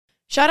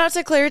Shout out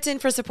to Claritin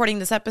for supporting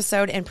this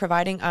episode and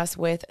providing us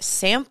with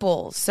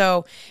samples.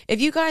 So if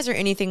you guys are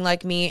anything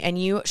like me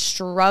and you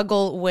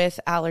struggle with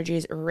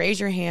allergies, raise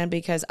your hand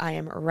because I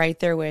am right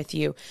there with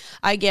you.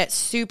 I get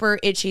super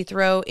itchy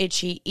throat,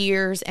 itchy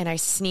ears, and I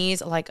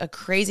sneeze like a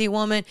crazy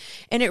woman.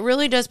 And it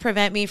really does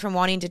prevent me from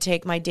wanting to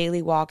take my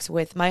daily walks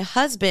with my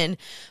husband.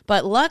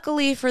 But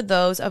luckily for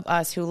those of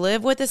us who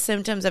live with the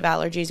symptoms of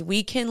allergies,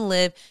 we can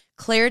live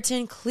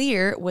Claritin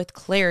Clear with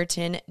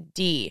Claritin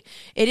D.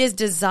 It is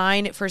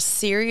designed for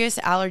serious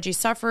allergy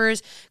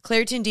sufferers.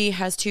 Claritin D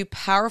has 2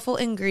 powerful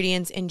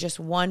ingredients in just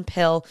one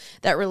pill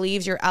that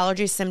relieves your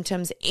allergy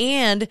symptoms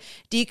and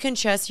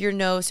decongests your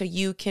nose so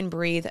you can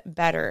breathe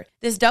better.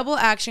 This double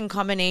action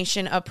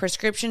combination of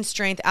prescription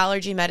strength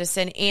allergy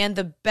medicine and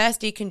the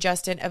best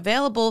decongestant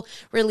available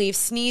relieves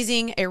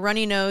sneezing, a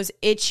runny nose,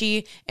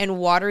 itchy and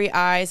watery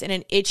eyes, and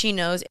an itchy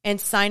nose, and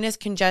sinus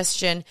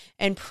congestion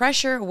and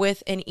pressure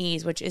with an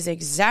ease, which is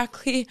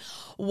exactly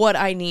what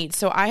I need.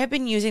 So I have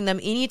been using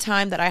them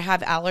anytime that I have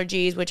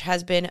allergies, which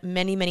has been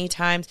many, many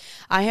times.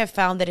 I have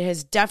found that it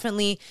has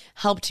definitely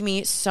helped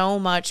me so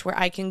much where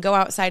I can go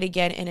outside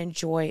again and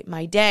enjoy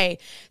my day.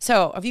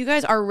 So if you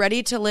guys are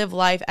ready to live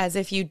life as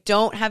if you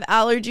don't have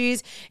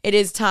allergies, it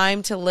is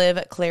time to live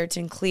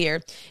Claritin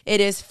Clear.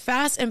 It is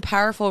fast and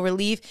powerful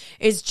relief.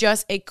 It's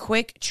just a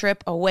quick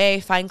trip away.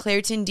 Find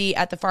Claritin D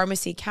at the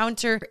pharmacy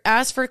counter.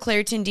 Ask for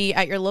Claritin D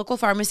at your local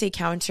pharmacy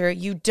counter.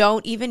 You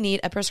don't even need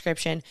a prescription.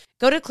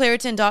 Go to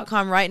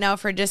Claritin.com right now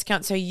for a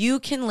discount so you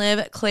can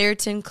live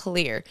Claritin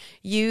Clear.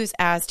 Use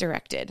as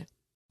directed.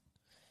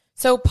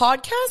 So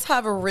podcasts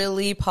have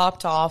really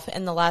popped off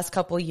in the last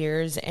couple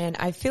years, and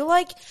I feel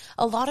like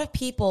a lot of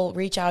people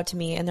reach out to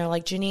me and they're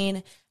like,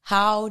 Jeanine,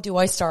 how do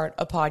I start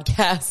a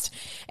podcast?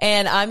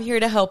 And I'm here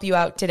to help you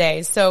out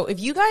today. So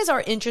if you guys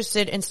are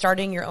interested in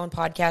starting your own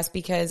podcast,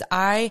 because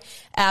I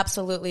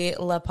absolutely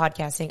love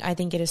podcasting. I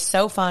think it is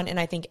so fun and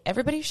I think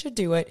everybody should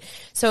do it.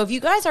 So if you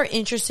guys are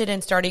interested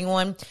in starting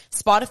one,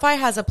 Spotify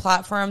has a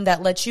platform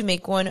that lets you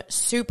make one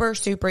super,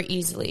 super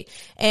easily.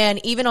 And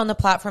even on the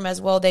platform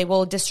as well, they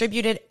will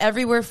distribute it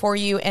everywhere for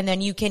you. And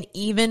then you can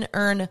even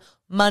earn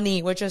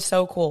money, which is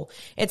so cool.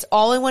 It's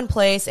all in one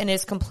place and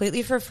it's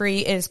completely for free.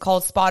 It is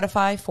called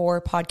Spotify for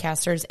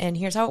Podcasters. And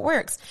here's how it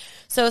works.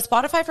 So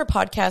Spotify for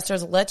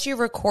Podcasters lets you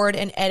record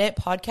and edit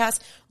podcasts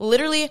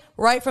literally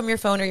right from your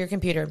phone or your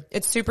computer.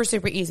 It's super,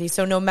 super easy.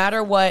 So no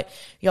matter what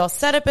y'all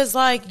setup is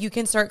like, you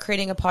can start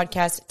creating a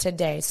podcast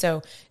today.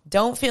 So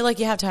don't feel like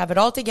you have to have it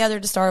all together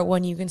to start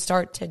one. You can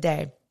start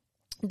today.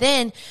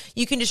 Then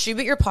you can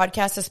distribute your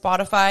podcast to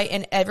Spotify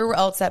and everywhere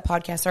else that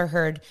podcasts are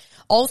heard.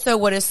 Also,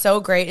 what is so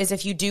great is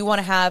if you do want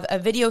to have a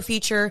video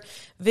feature,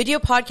 video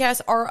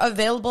podcasts are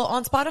available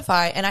on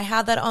Spotify. And I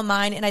have that on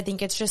mine. And I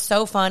think it's just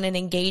so fun and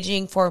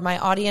engaging for my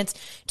audience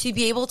to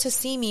be able to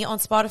see me on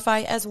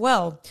Spotify as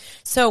well.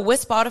 So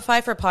with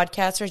Spotify for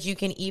Podcasters, you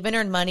can even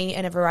earn money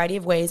in a variety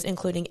of ways,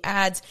 including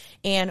ads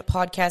and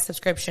podcast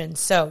subscriptions.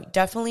 So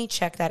definitely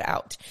check that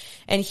out.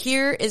 And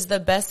here is the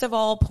best of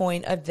all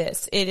point of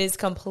this. It is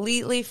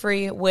completely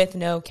free with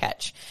no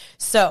catch.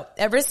 So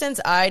ever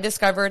since I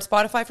discovered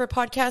Spotify for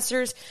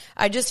Podcasters,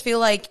 I just feel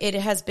like it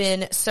has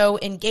been so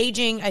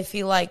engaging. I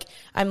feel like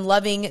I'm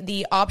loving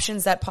the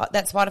options that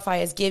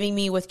Spotify is giving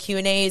me with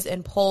Q&As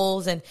and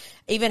polls and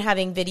even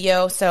having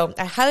video. So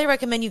I highly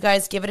recommend you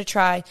guys give it a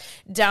try.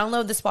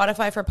 Download the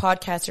Spotify for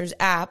Podcasters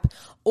app,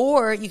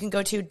 or you can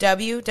go to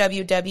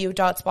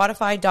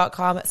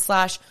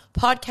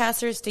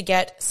www.spotify.com/podcasters to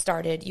get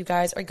started. You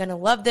guys are going to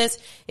love this.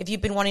 If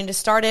you've been wanting to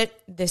start it,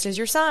 this is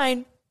your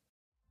sign.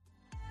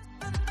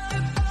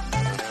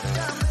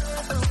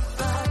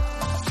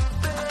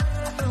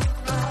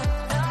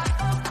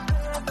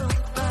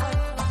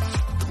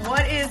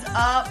 What is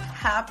up?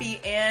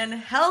 Happy and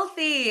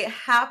healthy.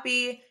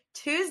 Happy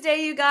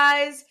Tuesday, you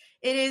guys.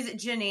 It is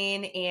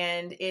Jeanine,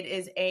 and it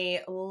is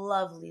a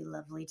lovely,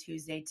 lovely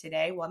Tuesday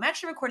today. Well, I'm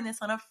actually recording this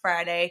on a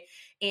Friday,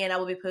 and I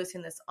will be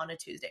posting this on a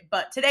Tuesday.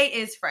 But today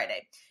is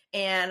Friday,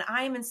 and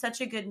I am in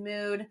such a good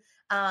mood.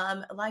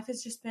 Life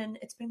has just been,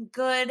 it's been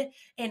good,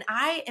 and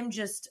I am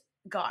just,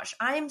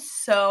 I am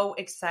so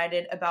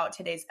excited about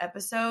today's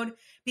episode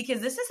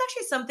because this is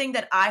actually something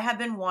that I have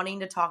been wanting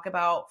to talk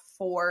about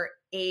for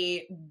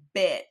a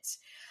bit.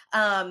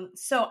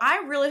 So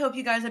I really hope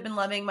you guys have been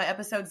loving my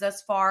episodes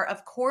thus far.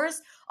 Of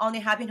course, on the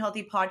Happy and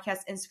Healthy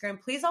Podcast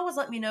Instagram, please always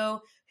let me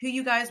know who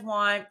you guys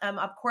want.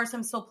 Of course,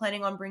 I'm still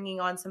planning on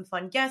bringing on some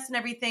fun guests and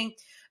everything,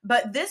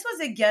 but this was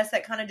a guest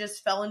that kind of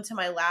just fell into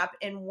my lap.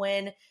 And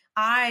when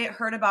I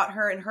heard about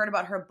her and heard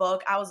about her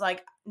book, I was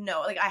like,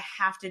 no, like I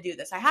have to do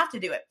this. I have to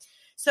do it.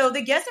 So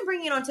the guest I'm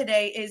bringing on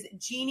today is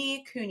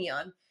Jeannie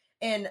Cunnion.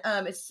 And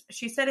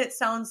she said it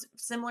sounds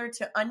similar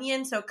to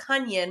onion. So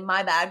Cunnion,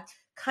 my bad.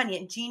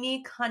 Cunnion,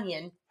 Jeannie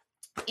Cunnion.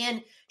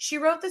 And she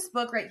wrote this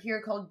book right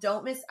here called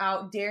Don't Miss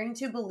Out, Daring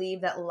to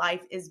Believe That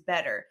Life is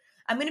Better.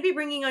 I'm going to be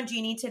bringing on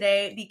Jeannie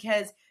today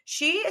because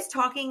she is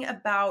talking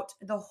about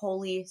the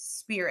Holy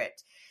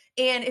Spirit.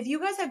 And if you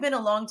guys have been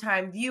a long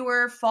time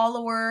viewer,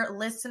 follower,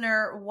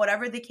 listener,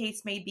 whatever the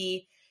case may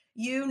be,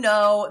 you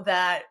know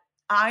that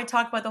I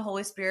talk about the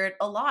Holy Spirit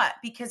a lot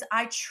because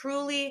I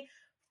truly,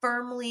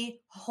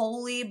 firmly,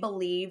 wholly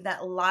believe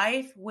that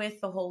life with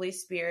the Holy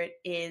Spirit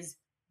is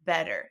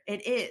better.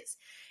 It is.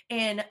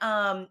 And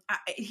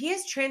he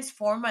has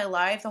transformed my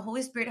life. The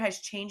Holy Spirit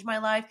has changed my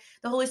life.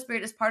 The Holy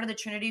Spirit is part of the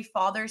Trinity,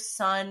 Father,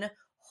 Son,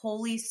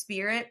 Holy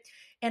Spirit.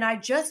 And I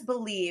just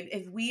believe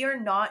if we are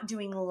not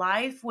doing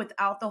life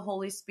without the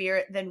Holy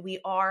Spirit, then we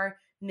are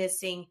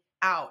missing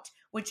out,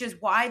 which is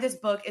why this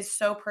book is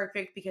so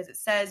perfect, because it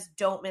says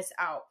don't miss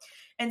out.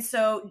 And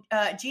so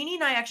Jeannie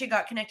and I actually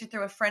got connected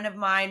through a friend of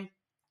mine.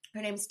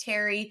 Her name's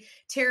Terry.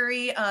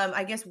 Terry,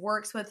 I guess,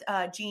 works with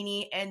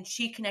Jeannie, and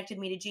she connected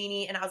me to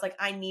Jeannie, and I was like,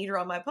 I need her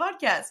on my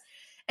podcast.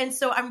 And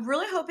so I'm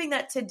really hoping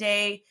that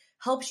today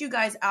helps you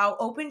guys out,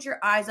 opens your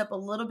eyes up a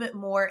little bit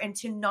more, and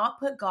to not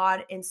put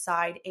God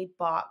inside a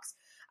box.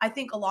 I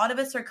think a lot of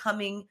us are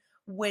coming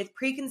with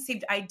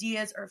preconceived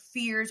ideas or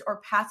fears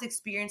or past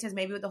experiences,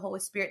 maybe with the Holy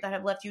Spirit, that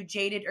have left you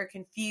jaded or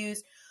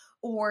confused,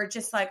 or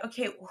just like,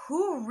 okay,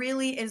 who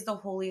really is the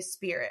Holy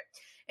Spirit?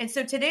 And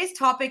so today's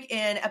topic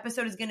and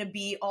episode is going to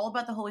be all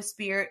about the Holy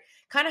Spirit,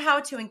 kind of how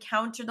to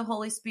encounter the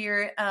Holy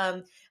Spirit,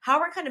 how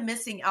we're kind of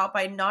missing out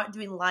by not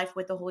doing life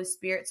with the Holy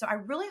Spirit. So I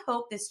really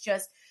hope this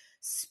just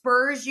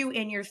spurs you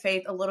in your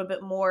faith a little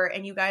bit more,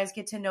 and you guys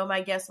get to know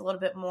my guest a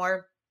little bit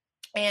more.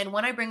 And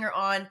when I bring her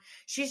on,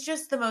 she's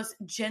just the most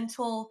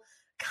gentle,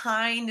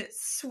 kind,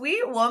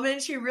 sweet woman.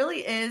 She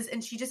really is.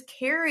 And she just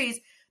carries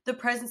the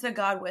presence of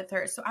God with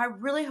her. So I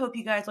really hope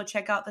you guys will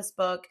check out this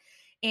book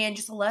and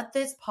just let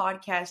this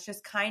podcast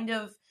just kind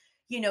of,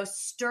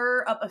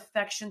 stir up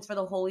affections for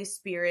the Holy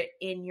Spirit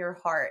in your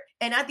heart.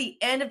 And at the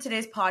end of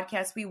today's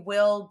podcast, we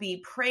will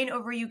be praying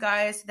over you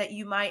guys so that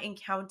you might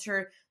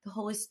encounter the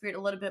Holy Spirit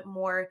a little bit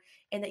more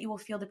and that you will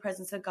feel the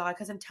presence of God.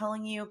 Because I'm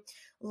telling you,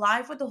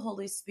 life with the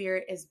Holy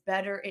Spirit is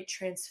better. It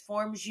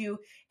transforms you,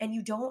 and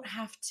you don't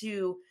have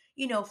to,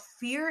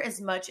 fear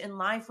as much in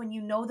life when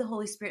you know the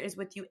Holy Spirit is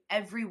with you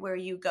everywhere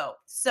you go.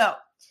 So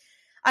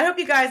I hope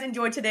you guys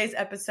enjoyed today's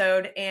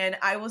episode, and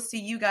I will see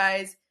you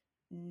guys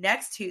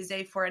next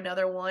Tuesday for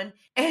another one.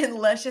 And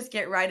let's just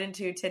get right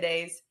into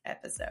today's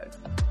episode.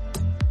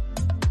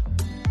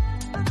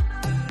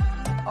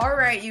 All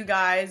right, you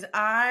guys,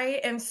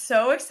 I am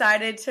so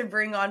excited to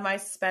bring on my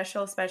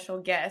special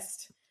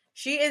guest.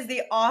 She is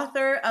the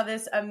author of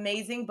this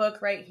amazing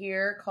book right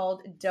here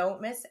called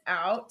Don't Miss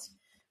Out,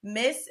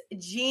 Miss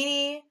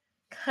Jeannie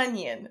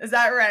Cunnion. Is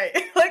that right?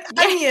 Like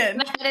yes, onion.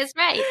 That is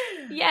right.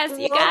 Yes,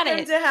 you got it.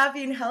 Welcome to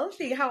Happy and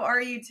Healthy. How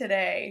are you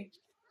today?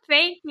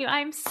 Thank you.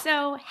 I'm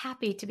so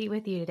happy to be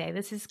with you today.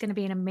 This is going to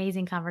be an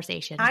amazing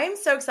conversation. I am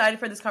so excited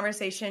for this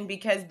conversation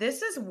because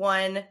this is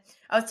one,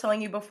 I was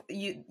telling you before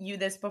you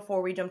this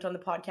before we jumped on the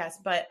podcast,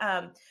 but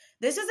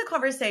this is a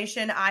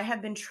conversation I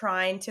have been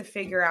trying to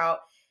figure out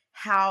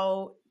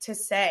how to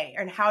say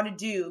and how to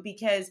do,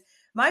 because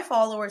my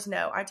followers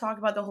know I talk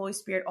about the Holy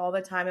Spirit all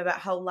the time, about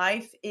how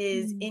life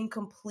is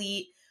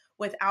incomplete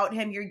without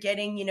him. You're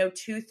getting,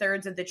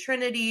 2/3 of the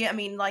Trinity. I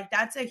mean, like,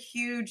 that's a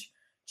huge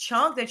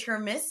chunk that you're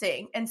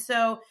missing. And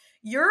so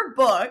your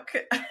book,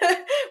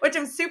 which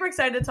I'm super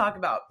excited to talk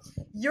about,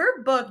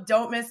 your book,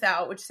 Don't Miss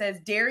Out, which says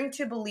Daring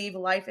to Believe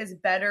Life is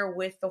Better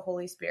with the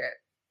Holy Spirit.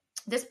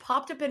 This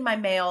popped up in my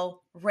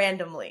mail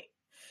randomly.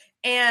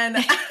 And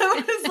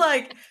I was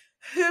like,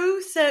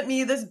 who sent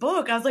me this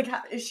book? I was like,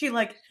 is she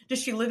like,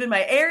 does she live in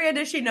my area?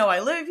 Does she know I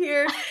live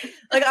here?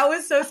 Like, I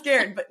was so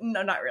scared, but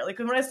no, not really.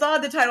 Because when I saw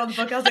the title of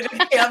the book, I was like,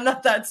 okay, I'm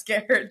not that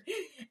scared.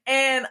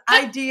 And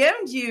I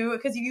DM'd you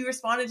because you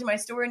responded to my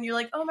story and you're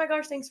like, oh my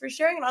gosh, thanks for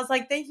sharing. And I was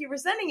like, thank you for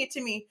sending it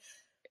to me.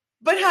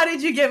 But how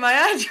did you get my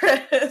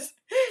address?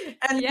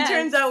 And It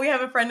turns out we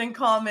have a friend in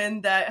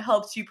common that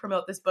helps you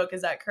promote this book.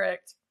 Is that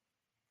correct?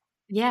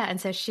 Yeah.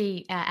 And so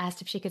she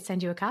asked if she could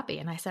send you a copy.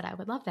 And I said, I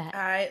would love that.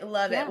 I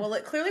love it. Well,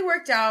 it clearly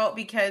worked out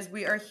because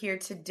we are here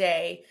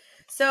today.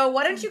 So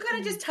why don't you kind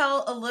of just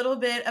tell a little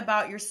bit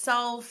about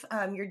yourself,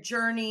 your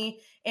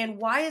journey, and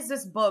why is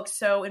this book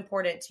so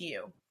important to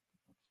you?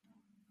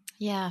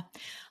 Yeah.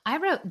 I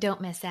wrote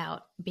Don't Miss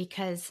Out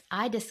because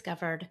I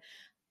discovered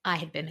I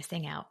had been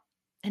missing out.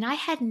 And I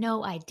had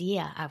no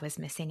idea I was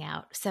missing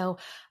out. So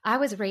I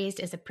was raised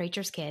as a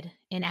preacher's kid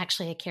in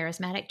actually a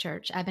charismatic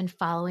church. I've been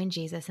following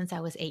Jesus since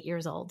I was 8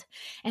 years old.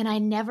 And I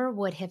never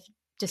would have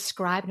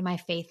described my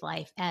faith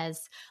life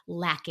as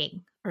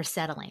lacking or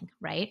settling,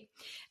 right?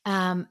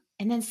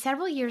 And then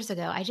several years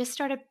ago, I just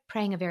started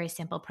praying a very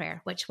simple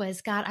prayer, which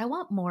was, God, I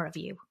want more of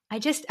you. I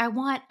don't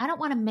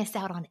want to miss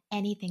out on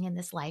anything in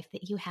this life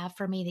that you have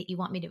for me, that you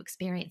want me to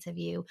experience of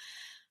you.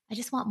 I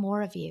just want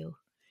more of you.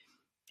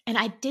 And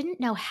I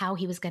didn't know how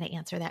he was going to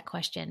answer that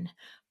question,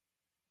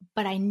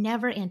 but I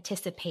never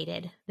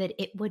anticipated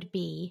that it would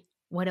be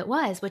what it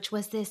was, which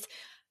was this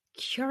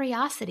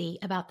curiosity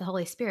about the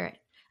Holy Spirit.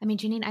 I mean,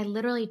 Janine, I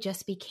literally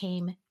just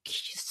became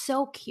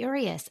so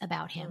curious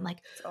about him. Like,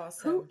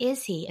 awesome. Who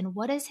is he and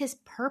what is his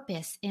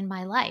purpose in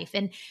my life?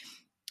 And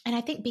I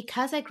think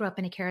because I grew up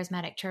in a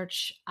charismatic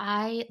church,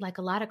 I, like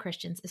a lot of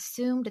Christians,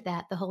 assumed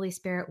that the Holy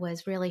Spirit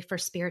was really for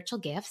spiritual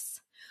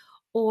gifts,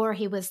 or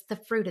he was the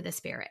fruit of the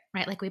Spirit,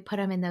 right? Like we put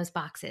him in those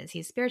boxes.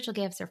 He's spiritual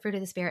gifts or fruit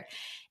of the Spirit.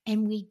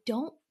 And we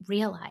don't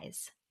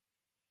realize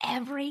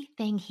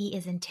everything he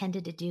is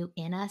intended to do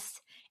in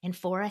us and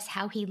for us,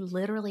 how he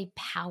literally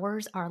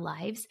powers our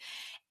lives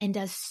and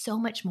does so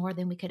much more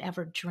than we could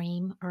ever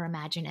dream or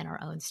imagine in our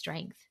own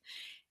strength.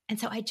 And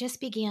so I just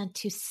began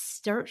to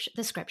search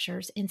the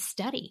scriptures and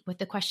study with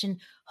the question,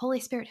 Holy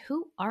Spirit,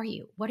 who are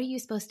you? What are you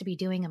supposed to be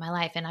doing in my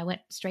life? And I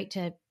went straight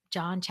to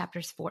John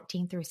chapters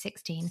 14 through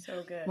 16,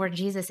 So good. where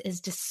Jesus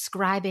is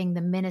describing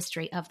the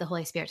ministry of the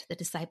Holy Spirit to the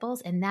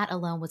disciples. And that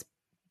alone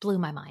blew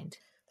my mind.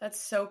 That's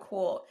so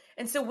cool.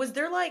 And so was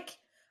there like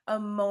a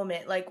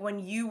moment, like when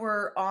you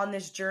were on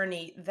this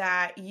journey,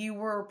 that you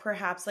were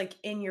perhaps like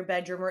in your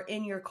bedroom or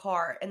in your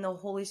car and the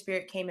Holy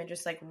Spirit came and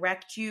just like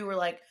wrecked you? Or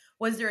like,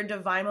 was there a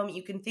divine moment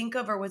you can think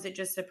of, or was it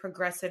just a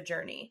progressive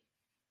journey?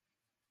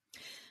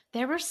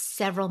 There were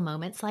several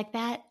moments like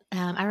that.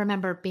 I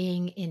remember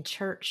being in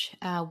church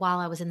while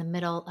I was in the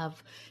middle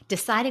of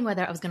deciding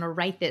whether I was going to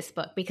write this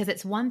book, because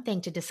it's one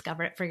thing to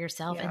discover it for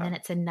yourself, and then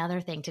it's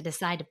another thing to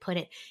decide to put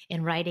it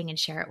in writing and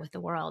share it with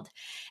the world.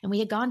 And we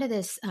had gone to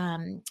this,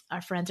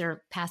 our friends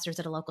are pastors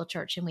at a local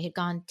church, and we had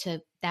gone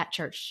to that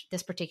church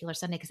this particular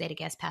Sunday because they had a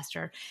guest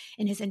pastor,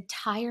 and his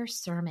entire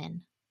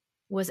sermon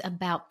was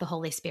about the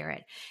Holy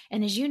Spirit.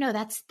 And as you know,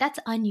 that's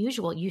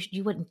unusual.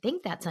 You wouldn't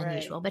think that's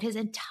unusual, Right. but his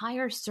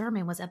entire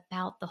sermon was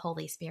about the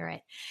Holy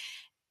Spirit.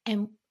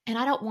 And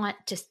I don't want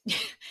to,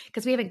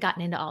 because we haven't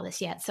gotten into all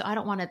this yet, so I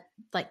don't want to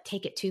like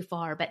take it too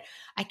far, but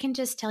I can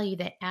just tell you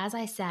that as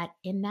I sat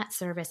in that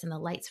service and the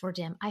lights were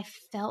dim, I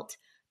felt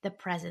the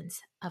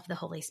presence of the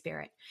Holy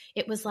Spirit.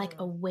 It was like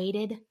a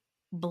weighted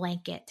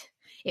blanket.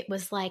 It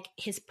was like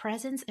his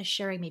presence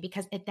assuring me,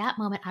 because at that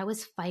moment I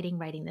was fighting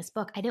writing this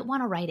book. I didn't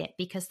want to write it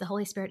because the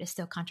Holy Spirit is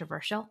so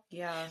controversial.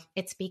 Yeah.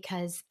 It's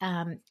because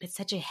it's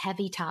such a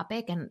heavy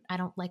topic, and I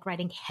don't like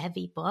writing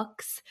heavy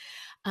books.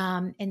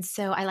 And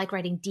so I like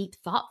writing deep,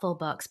 thoughtful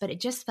books, but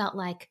it just felt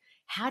like,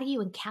 how do you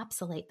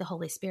encapsulate the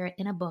Holy Spirit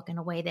in a book in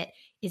a way that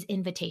is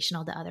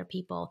invitational to other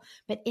people?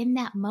 But in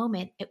that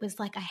moment, it was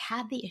like I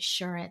had the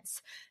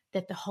assurance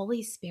that the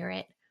Holy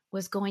Spirit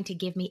was going to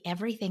give me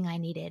everything I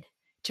needed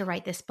to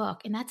write this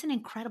book. And that's an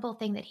incredible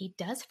thing that he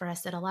does for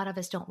us that a lot of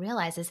us don't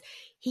realize, is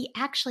he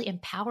actually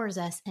empowers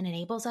us and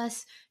enables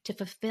us to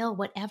fulfill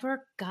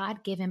whatever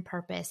God-given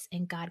purpose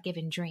and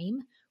God-given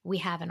dream we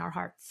have in our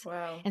hearts.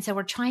 Wow. And so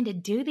we're trying to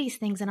do these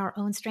things in our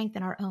own strength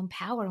and our own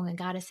power, when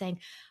God is saying,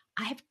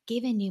 I've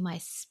given you my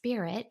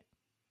Spirit,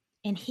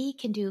 and he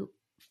can do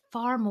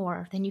far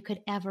more than you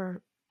could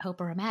ever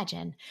hope or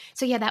imagine.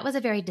 So yeah, that was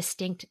a very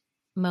distinct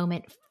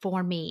moment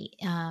for me,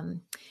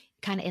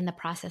 kind of in the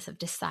process of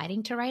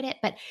deciding to write it.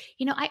 But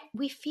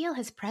we feel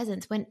his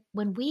presence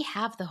when we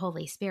have the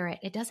Holy Spirit.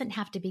 It doesn't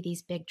have to be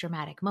these big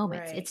dramatic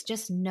moments. Right. It's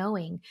just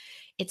knowing,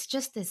 it's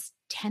just this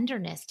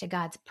tenderness to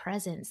God's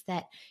presence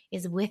that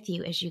is with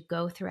you as you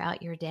go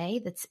throughout your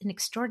day. That's an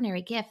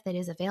extraordinary gift that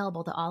is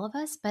available to all of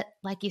us. But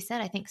like you said,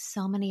 I think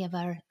so many of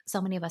us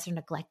are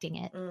neglecting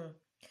it.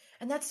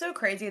 And that's so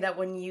crazy that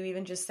when you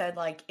even just said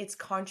like it's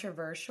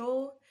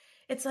controversial,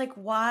 it's like,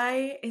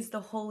 why is the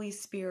Holy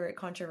Spirit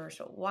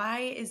controversial? Why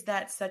is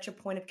that such a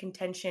point of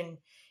contention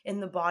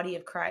in the body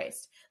of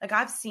Christ? Like,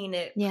 I've seen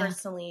it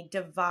personally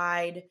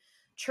divide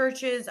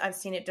churches. I've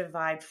seen it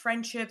divide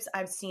friendships.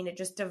 I've seen it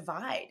just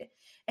divide.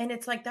 And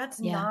it's like, that's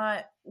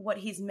not what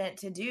he's meant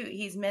to do.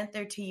 He's meant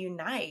there to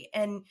unite.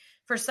 And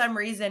for some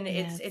reason,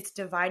 it's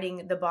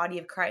dividing the body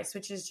of Christ,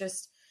 which is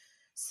just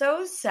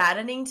so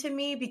saddening to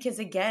me, because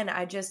again,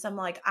 I'm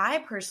like, I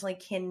personally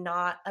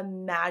cannot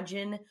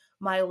imagine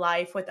my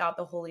life without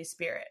the Holy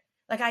Spirit.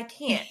 Like, I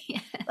can't.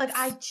 Like,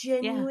 I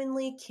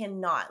genuinely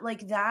cannot.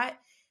 Like, that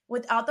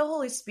without the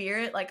Holy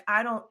Spirit, like,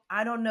 I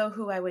don't know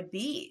who I would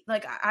be.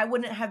 Like, I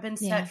wouldn't have been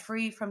set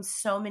free from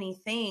so many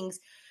things,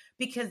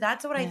 because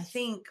that's what I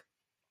think.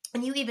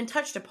 And you even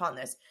touched upon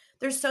this.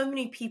 There's so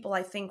many people,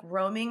 I think,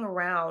 roaming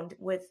around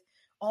with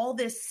all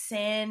this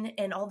sin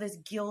and all this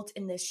guilt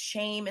and this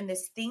shame and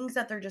this things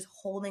that they're just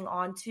holding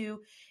on to.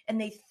 And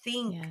they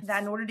think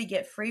that in order to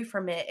get free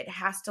from it, it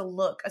has to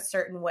look a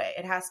certain way.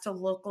 It has to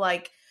look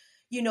like,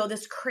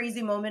 this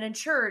crazy moment in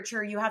church,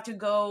 or you have to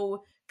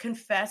go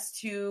confess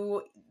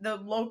to the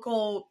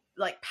local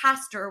like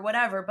pastor or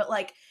whatever. But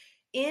like,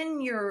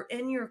 in your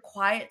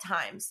quiet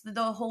times,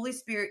 the Holy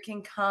Spirit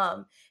can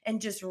come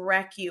and just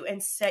wreck you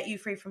and set you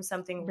free from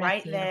something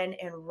then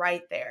and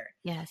right there.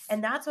 Yes.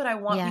 And that's what I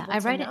want people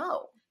to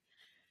know.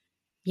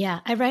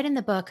 I write in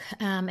the book,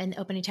 in the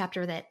opening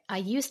chapter, that I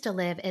used to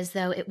live as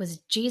though it was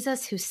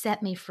Jesus who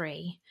set me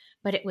free,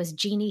 but it was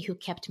Jeannie who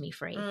kept me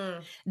free.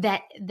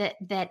 That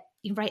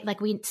right, like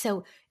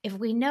so if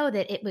we know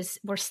that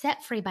we're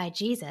set free by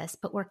Jesus,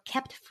 but we're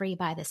kept free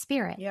by the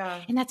Spirit.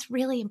 And that's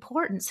really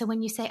important. So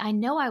when you say, I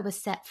know I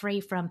was set free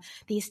from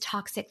these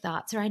toxic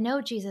thoughts, or I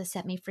know Jesus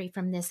set me free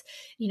from this,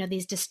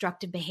 these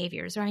destructive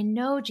behaviors, or I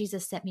know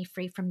Jesus set me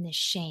free from this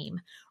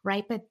shame,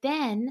 right? But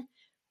then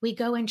we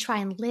go and try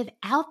and live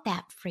out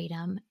that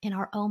freedom in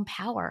our own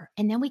power.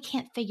 And then we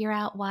can't figure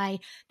out why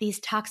these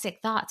toxic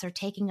thoughts are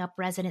taking up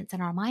residence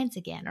in our minds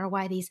again, or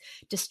why these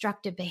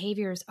destructive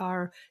behaviors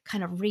are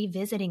kind of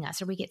revisiting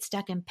us, or we get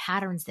stuck in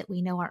patterns that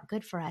we know aren't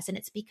good for us. And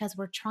it's because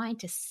we're trying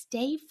to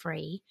stay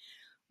free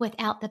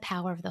without the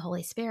power of the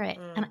Holy Spirit.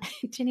 And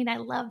Jeannie, I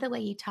love the way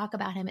you talk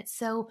about him. It's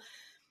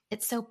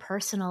so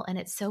personal and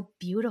it's so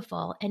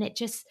beautiful. And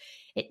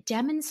it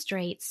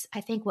demonstrates, I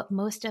think, what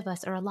most of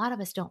us or a lot of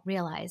us don't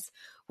realize,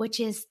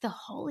 which is the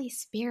Holy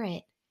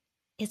Spirit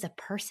is a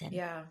person.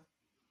 Yeah.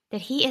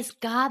 That he is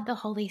God, the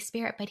Holy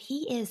Spirit, but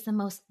he is the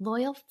most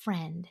loyal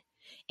friend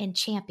and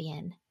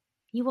champion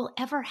you will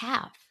ever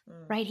have,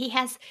 right? He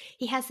has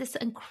this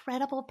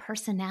incredible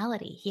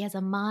personality. He has a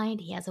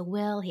mind, he has a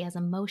will, he has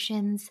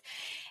emotions.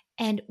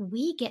 And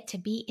we get to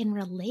be in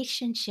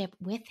relationship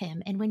with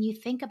him. And when you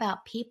think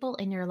about people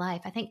in your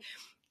life, I think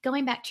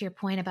going back to your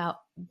point about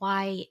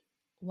why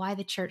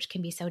the church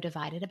can be so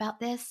divided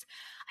about this,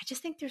 I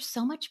just think there's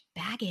so much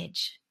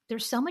baggage.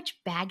 There's so much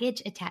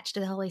baggage attached to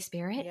the Holy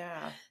Spirit.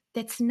 Yeah.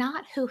 That's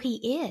not who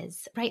he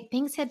is, right?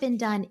 Things have been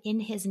done in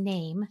his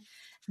name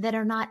that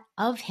are not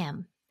of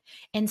him.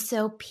 And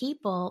so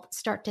people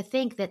start to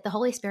think that the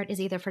Holy Spirit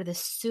is either for the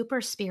super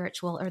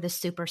spiritual or the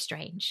super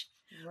strange.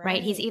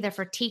 Right? He's either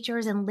for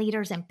teachers and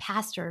leaders and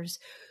pastors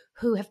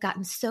who have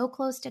gotten so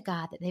close to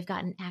God that they've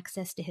gotten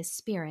access to his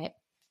spirit,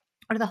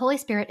 or the Holy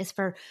Spirit is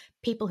for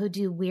people who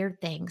do weird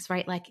things,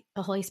 right? Like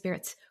the Holy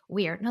Spirit's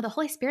weird. No, the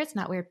Holy Spirit's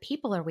not weird.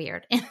 People are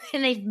weird and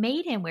they've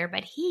made him weird,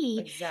 but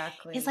he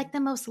is like the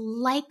most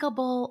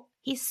likable.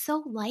 He's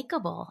so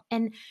likable.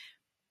 And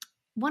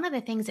one of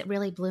the things that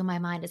really blew my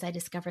mind as I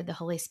discovered the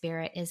Holy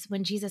Spirit is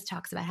when Jesus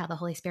talks about how the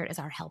Holy Spirit is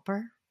our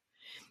helper.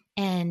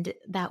 And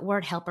that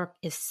word helper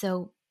is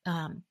so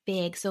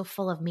big, so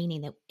full of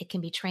meaning that it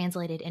can be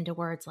translated into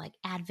words like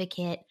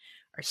advocate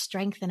or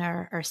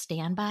strengthener or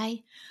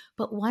standby.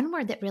 But one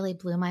word that really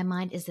blew my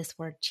mind is this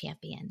word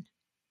champion.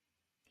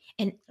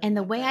 And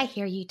the way I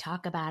hear you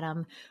talk about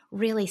him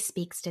really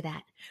speaks to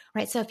that,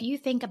 right? So if you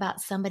think about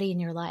somebody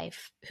in your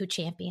life who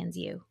champions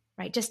you,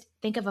 right? Just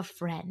think of a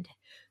friend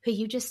who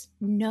you just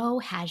know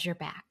has your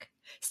back,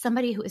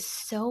 somebody who is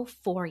so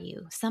for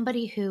you,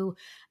 somebody who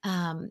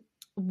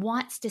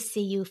wants to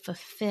see you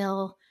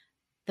fulfill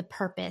the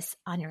purpose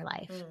on your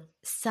life,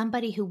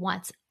 somebody who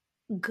wants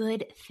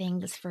good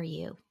things for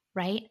you,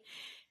 right?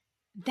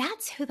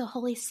 That's who the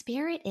Holy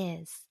Spirit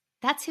is.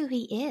 That's who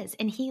he is.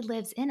 And he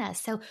lives in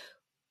us. So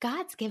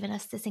God's given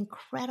us this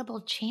incredible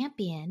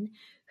champion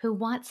who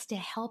wants to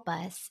help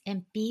us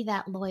and be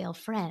that loyal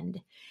friend.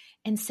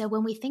 And so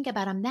when we think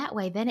about him that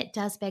way, then it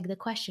does beg the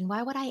question,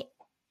 why would I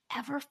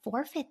ever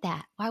forfeit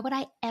that? Why would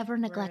I ever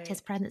neglect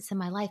his presence in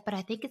my life? But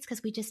I think it's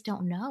because we just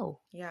don't know.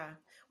 Yeah,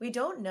 we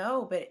don't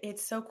know, but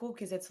it's so cool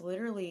because it's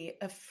literally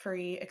a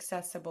free,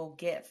 accessible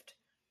gift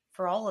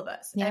for all of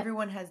us. Yep.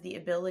 Everyone has the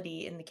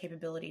ability and the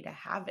capability to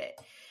have it.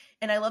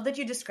 And I love that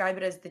you describe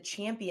it as the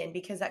champion,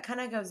 because that kind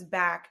of goes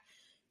back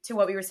to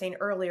what we were saying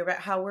earlier about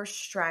how we're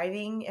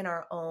striving in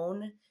our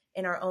own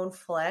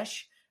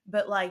flesh.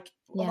 But like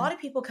a lot of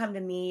people come to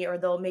me, or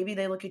maybe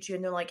they look at you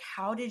and they're like,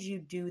 how did you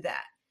do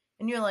that?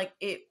 And you're like,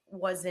 it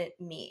wasn't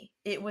me.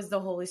 It was the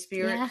Holy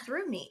Spirit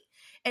through me.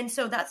 And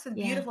so that's the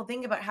beautiful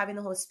thing about having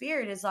the Holy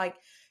Spirit is like,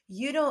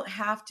 you don't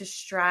have to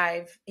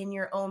strive in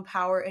your own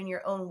power and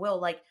your own will.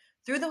 Like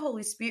through the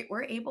Holy Spirit,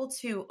 we're able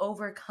to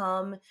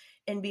overcome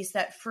and be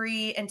set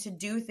free and to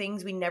do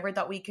things we never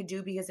thought we could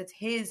do because it's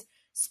his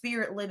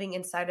Spirit living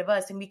inside of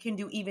us. And we can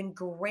do even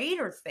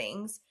greater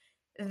things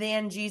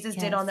than Jesus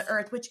did on the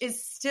earth, which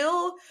is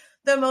still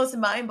the most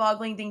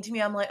mind-boggling thing to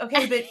me. I'm like,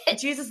 okay, but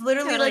Jesus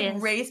literally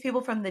totally raised people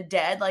from the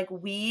dead. Like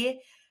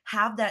we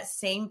have that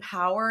same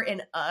power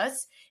in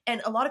us.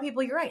 And a lot of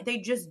people, you're right, they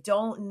just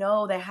don't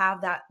know they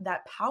have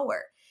that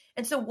power.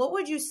 And so what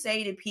would you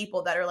say to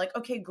people that are like,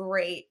 okay,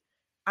 great,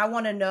 I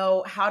want to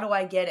know, how do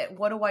I get it?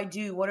 What do I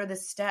do? What are the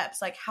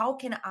steps? Like, how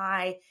can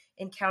I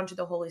encounter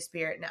the Holy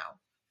Spirit now?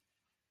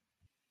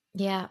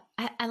 Yeah,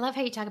 I love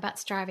how you talk about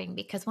striving,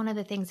 because one of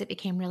the things that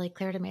became really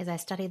clear to me as I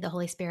studied the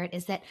Holy Spirit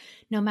is that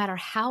no matter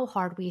how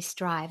hard we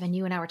strive, and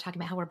you and I were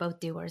talking about how we're both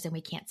doers and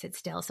we can't sit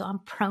still, so I'm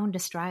prone to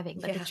striving.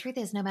 But the truth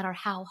is, no matter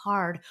how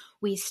hard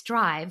we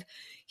strive,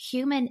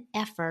 human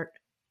effort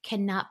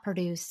cannot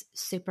produce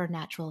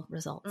supernatural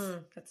results.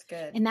 That's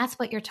good. And that's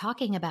what you're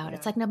talking about. Yeah.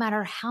 It's like no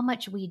matter how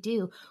much we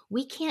do,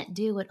 we can't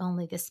do what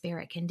only the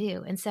Spirit can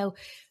do. And so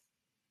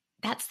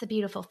that's the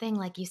beautiful thing,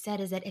 like you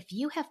said, is that if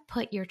you have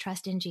put your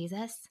trust in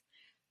Jesus,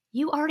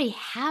 you already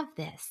have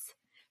this.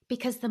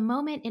 Because the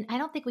moment, and I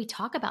don't think we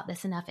talk about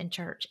this enough in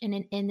church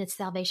and in the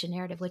salvation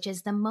narrative, which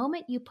is the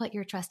moment you put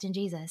your trust in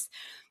Jesus,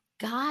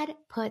 God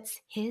puts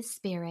his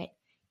Spirit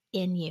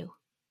in you.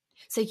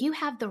 So you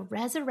have the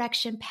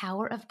resurrection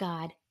power of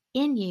God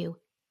in you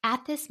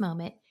at this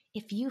moment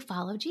if you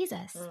follow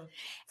Jesus.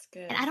 That's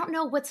good. And I don't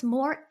know what's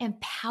more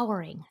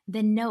empowering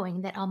than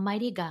knowing that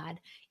Almighty God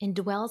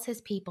indwells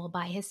his people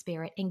by his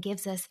Spirit and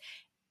gives us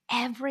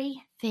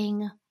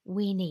everything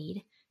we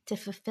need to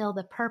fulfill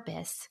the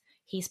purpose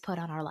he's put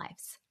on our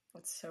lives.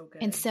 That's so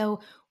good. And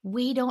so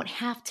we don't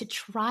have to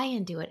try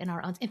and do it in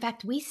our own. In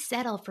fact, we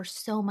settle for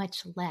so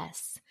much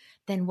less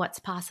than what's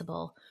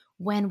possible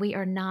when we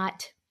are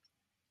not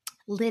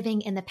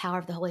living in the power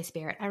of the Holy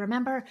Spirit. I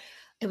remember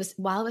it was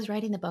while I was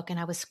writing the book and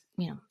I was,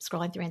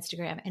 scrolling through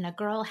Instagram, and a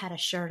girl had a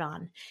shirt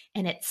on,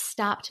 and it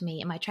stopped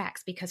me in my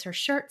tracks because her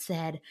shirt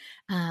said,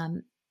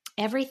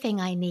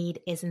 everything I need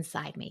is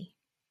inside me.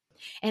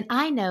 And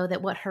I know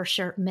that what her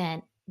shirt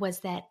meant was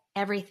that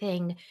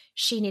everything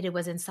she needed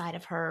was inside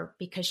of her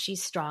because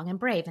she's strong and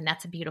brave. And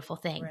that's a beautiful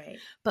thing. Right.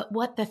 But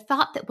what the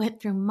thought that went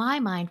through my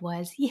mind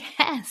was,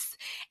 yes,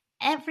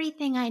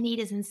 everything I need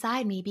is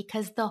inside me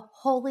because the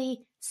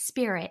Holy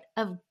Spirit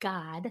of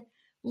God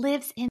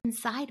lives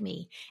inside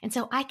me. And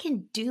so I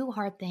can do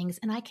hard things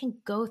and I can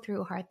go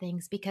through hard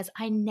things because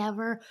I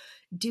never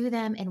do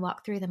them and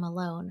walk through them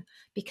alone,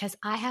 because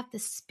I have the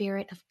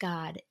Spirit of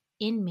God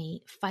in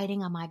me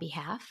fighting on my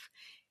behalf,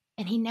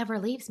 and he never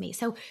leaves me.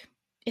 So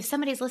if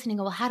somebody's listening,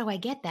 well, how do I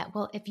get that?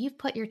 Well, if you've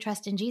put your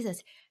trust in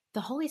Jesus,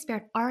 the Holy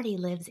Spirit already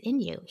lives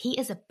in you. He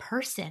is a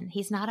person.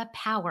 He's not a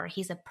power.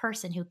 He's a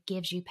person who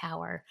gives you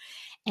power.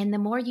 And the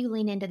more you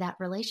lean into that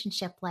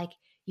relationship, like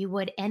you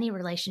would any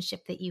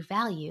relationship that you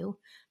value,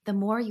 the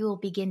more you will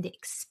begin to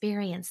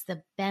experience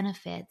the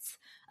benefits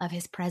of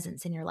his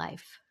presence in your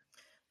life.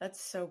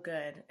 That's so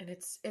good. And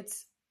it's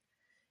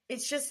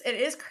just, it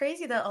is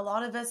crazy that a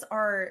lot of us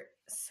are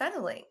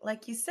settling,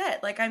 like you said.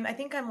 Like I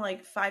think I'm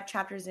like 5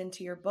 chapters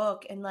into your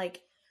book, and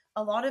like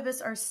a lot of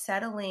us are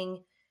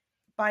settling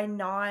by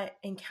not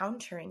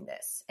encountering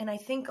this. And I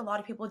think a lot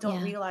of people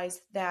don't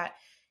realize that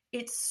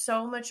it's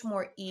so much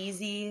more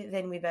easy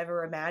than we've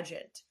ever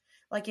imagined.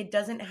 Like it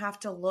doesn't have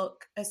to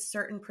look a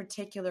certain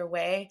particular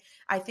way.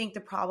 I think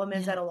the problem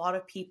is that a lot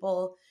of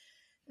people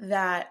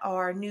that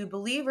are new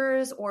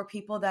believers or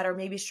people that are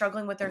maybe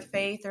struggling with their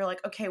faith, they're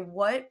like, okay,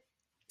 what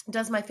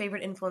does my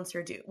favorite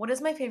influencer do? What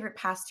does my favorite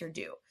pastor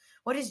do?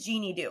 What does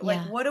Jeannie do?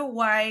 Like, what do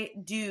I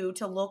do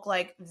to look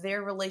like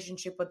their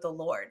relationship with the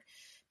Lord?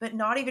 But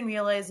not even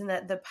realizing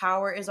that the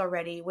power is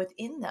already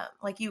within them,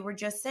 like you were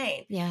just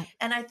saying. Yeah.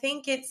 And I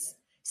think it's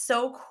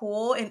so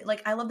cool. And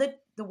like, I love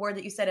the word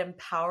that you said,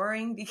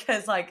 empowering,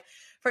 because like,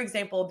 for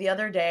example, the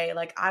other day,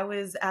 like I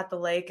was at the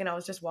lake and I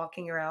was just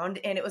walking around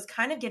and it was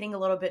kind of getting a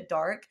little bit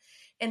dark.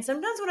 And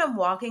sometimes when I'm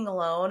walking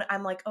alone,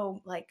 I'm like,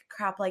 oh, like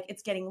crap, like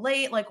it's getting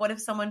late. Like, what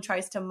if someone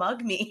tries to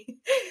mug me?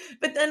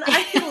 But then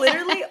I can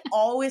literally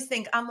always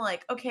think, I'm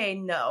like, okay,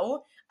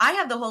 no, I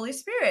have the Holy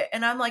Spirit.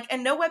 And I'm like,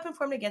 and no weapon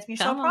formed against me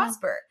shall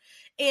prosper.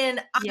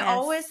 And I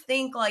always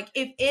think like,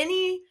 if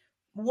any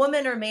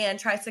woman or man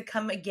tries to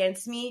come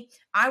against me,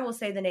 I will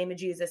say the name of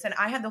Jesus. And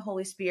I have the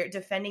Holy Spirit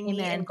defending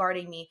me and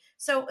guarding me.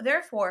 So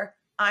therefore,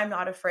 I'm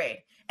not afraid.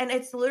 And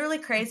it's literally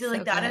crazy.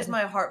 Like that is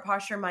my heart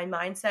posture, my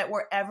mindset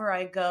wherever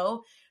I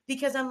go,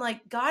 because I'm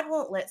like, God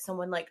won't let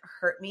someone like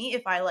hurt me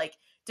if I like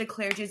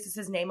declare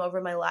Jesus's name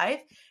over my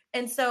life.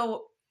 And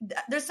so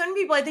there's some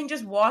people I think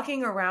just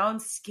walking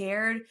around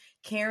scared,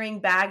 carrying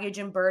baggage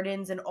and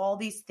burdens and all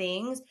these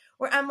things,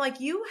 where I'm like,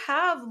 you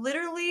have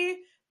literally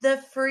the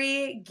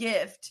free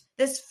gift,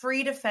 this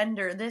free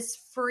defender, this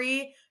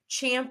free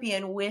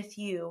champion with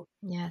you.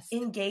 Yes.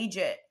 Engage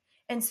it.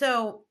 And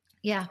so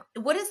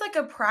what is like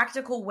a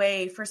practical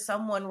way for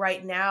someone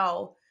right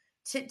now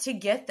to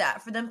get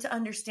that, for them to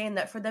understand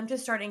that, for them to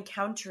start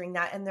encountering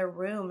that in their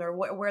room or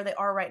where they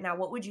are right now?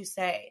 What would you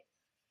say?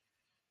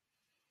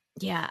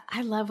 Yeah,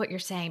 I love what you're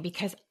saying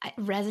because it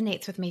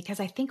resonates with me, because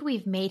I think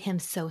we've made him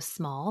so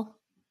small,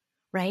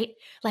 right?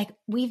 Like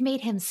we've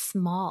made him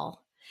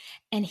small,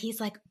 and he's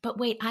like, but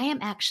wait, I am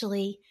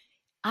actually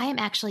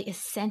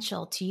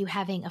essential to you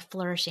having a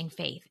flourishing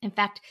faith. In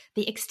fact,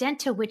 the extent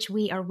to which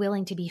we are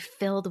willing to be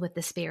filled with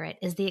the Spirit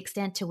is the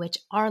extent to which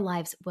our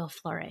lives will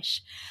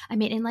flourish. I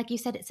mean, and like you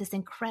said, it's this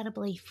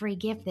incredibly free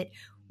gift that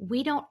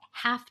we don't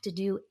have to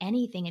do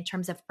anything in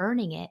terms of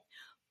earning it,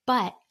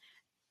 but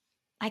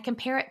I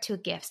compare it to a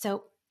gift.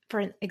 So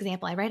for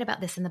example, I write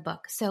about this in the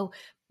book. So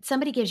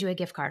somebody gives you a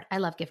gift card. I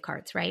love gift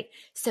cards, right?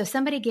 So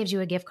somebody gives you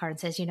a gift card and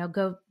says,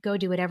 go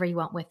do whatever you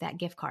want with that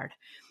gift card.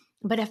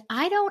 But if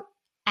I don't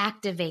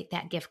activate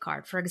that gift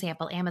card, for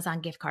example,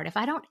 Amazon gift card, if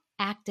I don't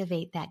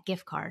activate that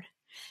gift card,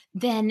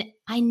 then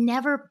I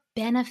never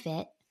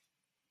benefit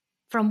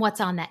from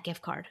what's on that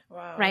gift card,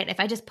 right?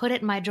 If I just put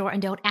it in my drawer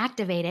and don't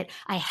activate it,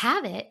 I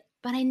have it,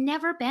 but I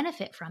never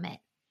benefit from it.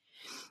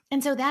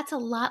 And so that's a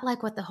lot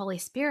like what the Holy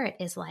Spirit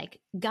is like.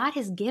 God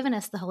has given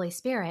us the Holy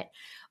Spirit,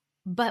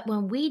 but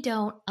when we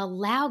don't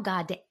allow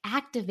God to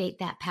activate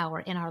that power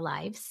in our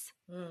lives,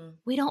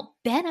 we don't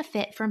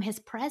benefit from his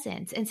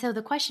presence. And so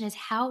the question is,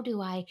 how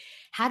do I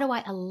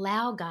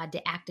allow God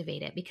to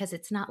activate it? Because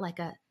it's not like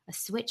a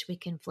switch we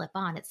can flip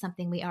on. It's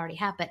something we already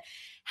have. But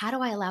how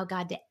do I allow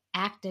God to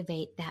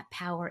activate that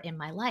power in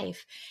my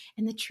life?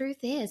 And the truth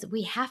is,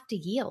 we have to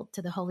yield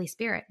to the Holy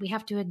Spirit. We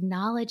have to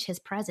acknowledge his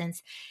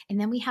presence, and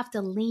then we have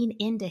to lean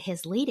into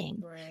his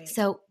leading. Right.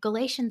 So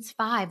Galatians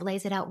 5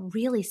 lays it out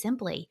really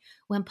simply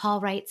when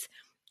Paul writes,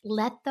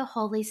 let the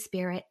Holy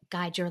Spirit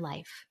guide your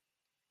life.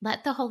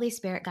 let the Holy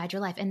Spirit guide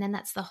your life. And then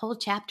that's the whole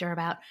chapter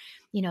about,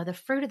 the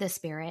fruit of the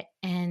Spirit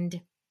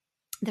and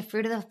the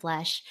fruit of the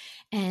flesh,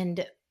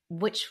 and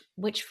which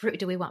fruit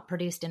do we want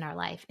produced in our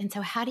life. And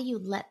so how do you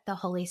let the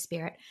Holy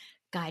Spirit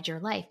guide your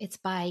life? It's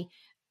by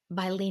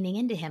leaning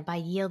into him, by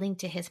yielding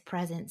to his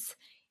presence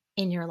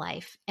in your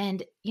life.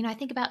 And, I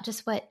think about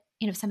just what,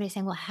 somebody's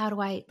saying, well, how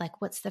do I,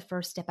 what's the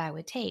first step I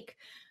would take?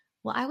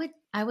 Well,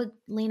 I would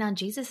lean on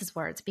Jesus's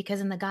words, because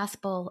in the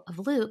Gospel of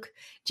Luke,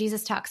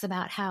 Jesus talks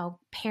about how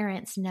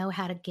parents know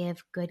how to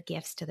give good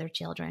gifts to their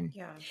children.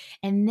 Yeah.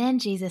 And then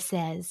Jesus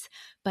says,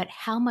 but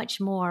how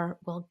much more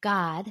will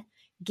God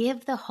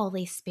give the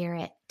Holy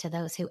Spirit to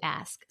those who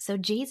ask? So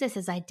Jesus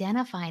is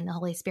identifying the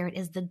Holy Spirit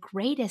as the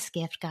greatest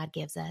gift God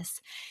gives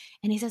us.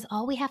 And he says,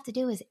 all we have to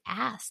do is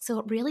ask. So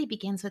it really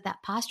begins with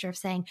that posture of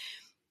saying,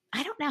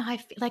 I don't know how I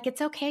feel. Like,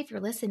 it's okay if you're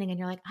listening and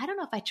you're like, I don't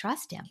know if I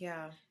trust him.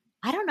 Yeah.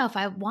 I don't know if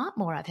I want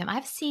more of him.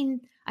 I've seen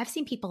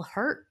people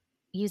hurt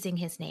using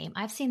his name.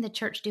 I've seen the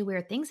church do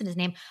weird things in his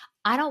name.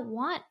 I don't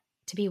want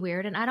to be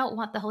weird, and I don't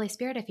want the Holy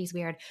Spirit if he's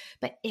weird.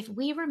 But if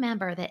we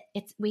remember that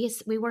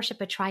we worship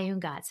a triune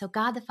God, so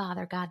God the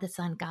Father, God the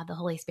Son, God the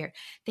Holy Spirit,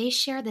 they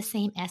share the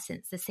same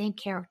essence, the same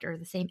character,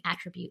 the same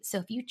attributes. So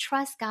if you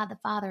trust God the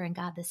Father and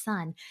God the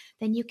Son,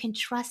 then you can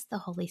trust the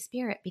Holy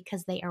Spirit,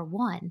 because they are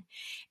one.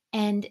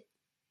 And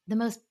the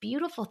most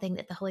beautiful thing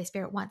that the Holy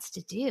Spirit wants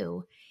to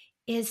do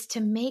is to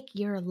make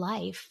your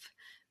life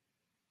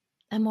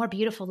a more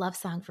beautiful love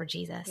song for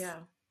Jesus. Yeah.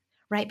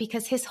 Right?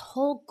 Because his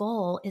whole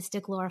goal is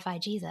to glorify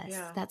Jesus.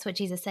 Yeah. That's what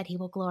Jesus said. He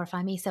will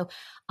glorify me. So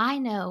I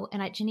know,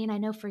 and Jeannie, I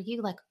know for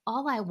you,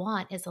 all I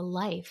want is a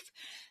life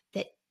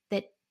that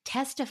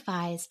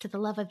testifies to the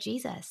love of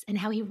Jesus and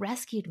how he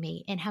rescued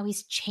me and how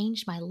he's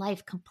changed my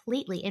life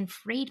completely and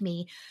freed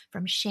me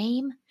from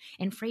shame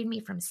and freed me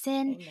from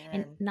sin. Amen.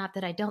 And not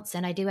that I don't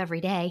sin, I do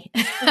every day.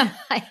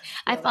 I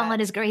Feel fall that. on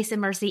his grace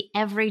and mercy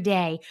every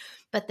day,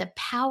 but the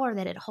power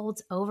that it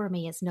holds over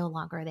me is no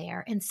longer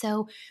there. And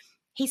so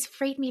he's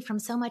freed me from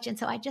so much. And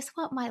so I just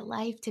want my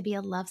life to be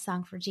a love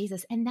song for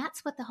Jesus. And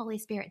that's what the Holy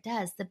Spirit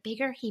does. The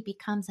bigger he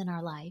becomes in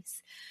our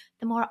lives,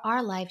 the more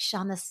our lives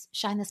shine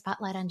the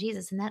spotlight on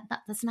Jesus. And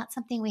that's not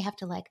something we have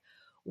to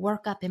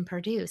work up and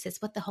produce.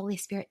 It's what the Holy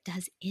Spirit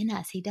does in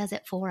us. He does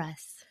it for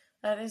us.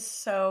 That is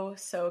so,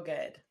 so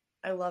good.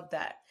 I love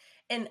that.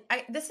 And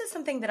this is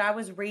something that I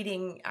was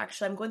reading.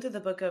 Actually, I'm going through the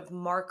book of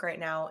Mark right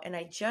now, and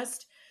I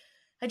just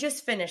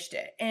finished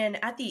it.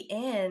 And at the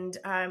end,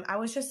 I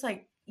was just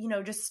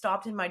just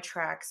stopped in my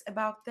tracks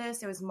about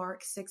this. It was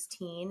Mark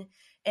 16.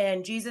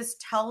 And Jesus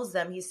tells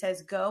them, he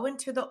says, go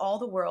into all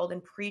the world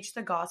and preach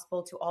the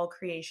gospel to all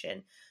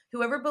creation.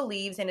 Whoever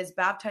believes and is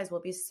baptized will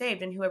be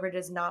saved, and whoever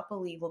does not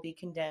believe will be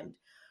condemned.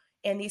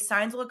 And these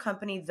signs will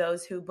accompany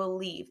those who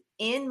believe.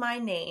 In my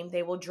name,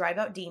 they will drive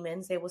out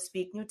demons. They will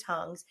speak new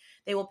tongues.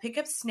 They will pick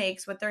up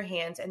snakes with their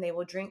hands, and they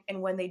will drink.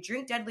 And when they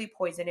drink deadly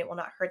poison, it will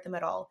not hurt them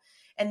at all.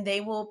 And they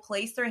will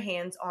place their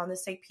hands on the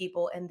sick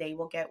people, and they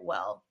will get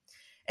well.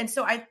 And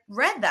so I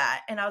read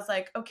that, and I was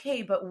like,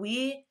 okay, but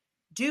we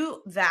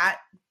do that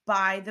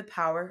by the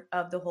power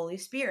of the Holy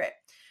Spirit.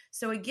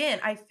 So again,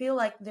 I feel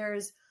like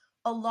there's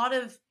a lot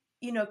of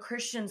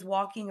Christians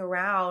walking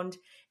around,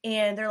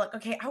 and they're like,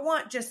 okay, I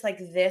want just like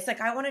this.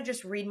 I want to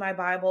just read my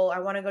Bible. I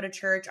want to go to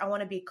church. I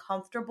want to be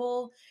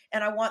comfortable,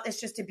 and I want this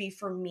just to be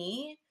for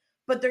me.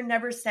 But they're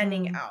never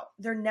sending out.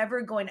 They're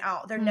never going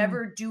out. They're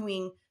never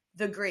doing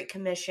the Great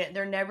Commission.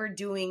 They're never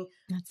doing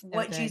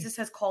what Jesus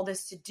has called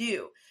us to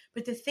do.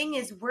 But the thing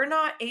is, we're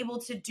not able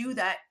to do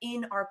that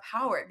in our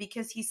power,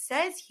 because he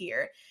says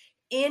here,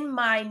 in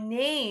my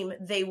name,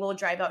 they will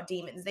drive out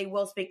demons. They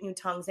will speak new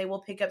tongues. They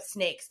will pick up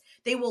snakes.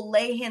 They will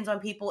lay hands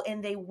on people,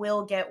 and they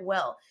will get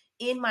well.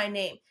 In my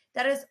name.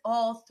 That is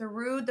all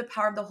through the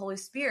power of the Holy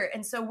Spirit.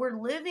 And so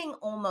we're living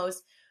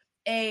almost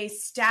a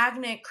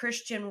stagnant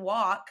Christian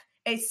walk,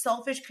 a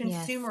selfish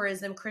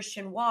consumerism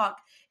Christian walk,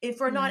 if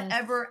we're not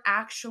ever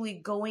actually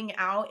going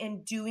out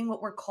and doing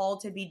what we're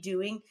called to be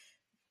doing,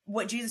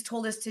 what Jesus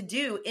told us to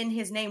do in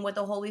his name with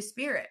the Holy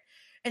Spirit.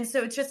 And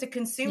so it's just a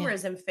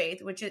consumerism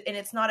faith, and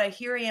it's not a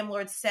here I am,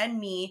 Lord, send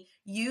me,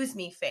 use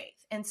me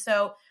faith. And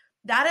so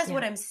that is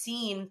what I'm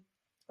seeing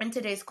in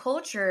today's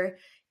culture,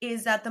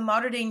 is that the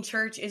modern day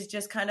church is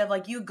just kind of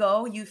like, you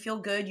go, you feel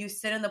good, you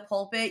sit in the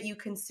pulpit, you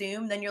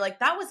consume, then you're like,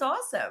 that was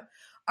awesome.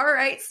 All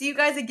right, see you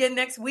guys again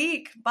next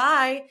week.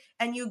 Bye.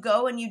 And you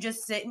go and you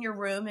just sit in your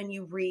room and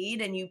you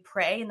read and you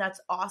pray, and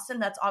that's awesome.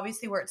 That's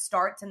obviously where it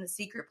starts, in the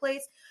secret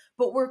place.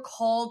 But we're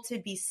called to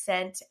be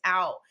sent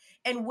out.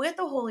 And with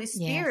the Holy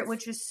Spirit,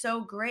 which is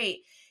so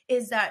great,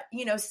 is that,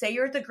 say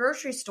you're at the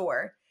grocery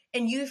store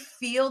and you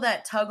feel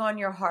that tug on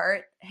your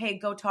heart, hey,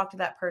 go talk to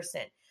that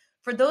person.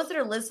 For those that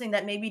are listening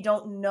that maybe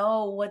don't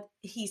know what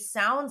he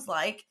sounds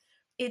like,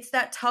 it's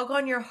that tug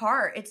on your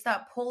heart. It's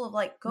that pull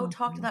of go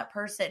talk to that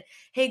person.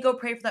 Hey, go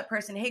pray for that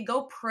person. Hey,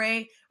 go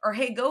pray, or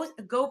hey,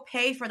 go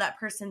pay for that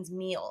person's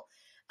meal.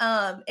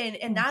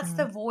 And that's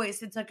the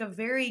voice. It's like a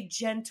very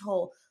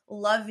gentle,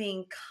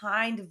 loving,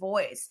 kind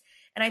voice.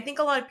 And I think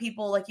a lot of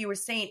people, like you were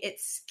saying, it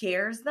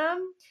scares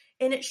them,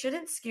 and it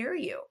shouldn't scare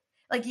you.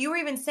 Like you were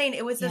even saying,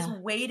 it was this Yeah.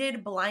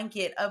 weighted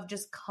blanket of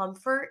just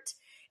comfort.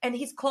 And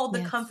he's called the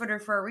Yes. Comforter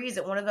for a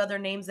reason. One of the other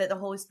names that the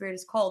Holy Spirit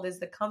is called is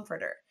the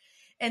Comforter.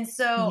 And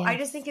so I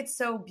just Yes. think it's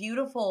so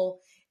beautiful.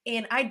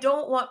 And I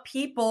don't want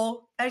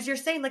people, as you're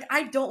saying, like,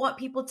 I don't want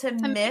people to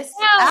I'm miss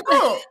out.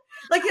 out.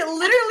 Like, it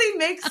literally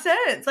makes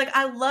sense. Like,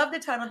 I love the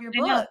title of your I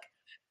know. book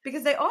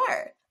because they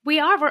are. We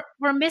are.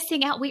 We're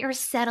missing out. We are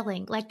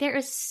settling. Like there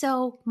is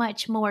so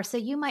much more. So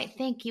you might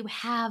think you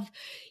have,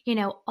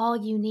 all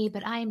you need,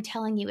 but I am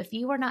telling you, if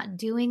you are not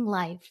doing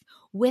life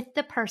with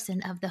the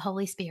person of the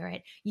Holy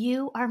Spirit,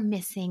 you are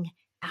missing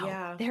out.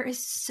 Yeah. There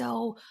is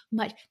so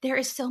much. There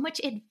is so much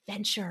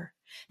adventure.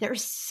 There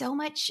is so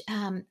much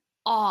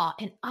awe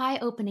and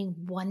eye-opening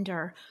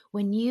wonder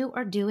when you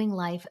are doing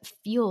life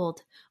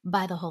fueled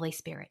by the Holy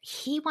Spirit.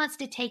 He wants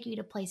to take you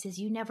to places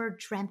you never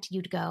dreamt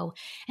you'd go.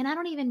 And I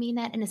don't even mean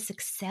that in a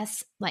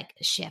success like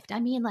shift. I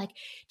mean like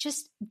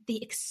just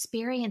the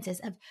experiences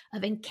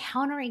of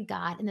encountering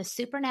God and the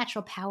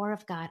supernatural power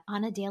of God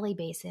on a daily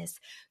basis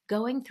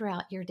going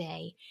throughout your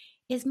day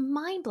is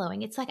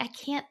mind-blowing. It's like I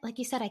can't, like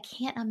you said, I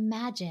can't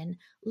imagine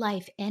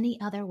life any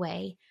other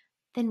way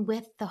than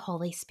with the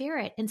Holy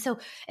Spirit. And so,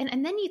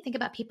 and then you think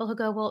about people who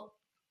go, well,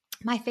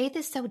 my faith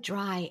is so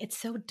dry. It's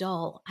so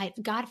dull.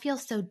 God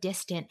feels so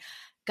distant.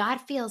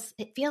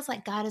 It feels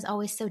like God is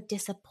always so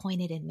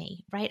disappointed in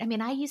me, right? I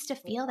mean, I used to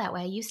feel that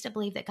way. I used to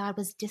believe that God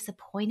was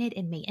disappointed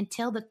in me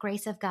until the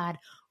grace of God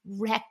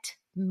wrecked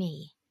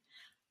me.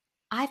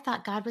 I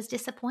thought God was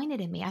disappointed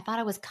in me. I thought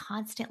I was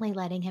constantly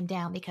letting him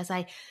down because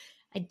I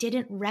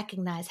didn't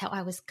recognize how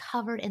I was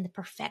covered in the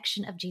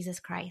perfection of Jesus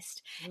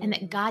Christ and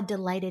that God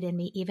delighted in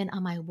me even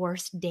on my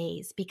worst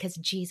days because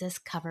Jesus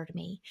covered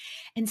me.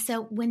 And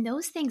so when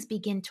those things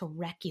begin to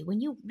wreck you, when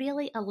you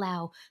really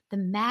allow the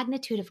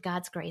magnitude of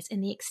God's grace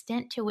and the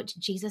extent to which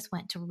Jesus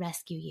went to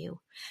rescue you,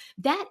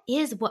 that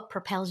is what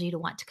propels you to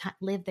want to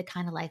live the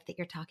kind of life that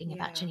you're talking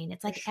about, Jeanine.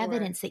 It's like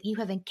evidence that you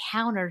have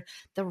encountered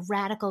the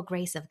radical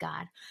grace of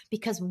God,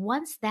 because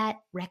once that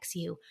wrecks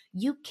you,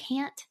 you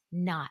can't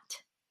not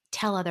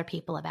tell other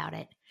people about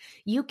it.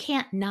 You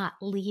can't not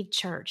leave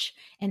church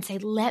and say,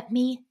 let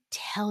me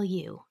tell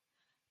you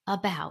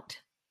about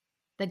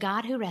the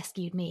God who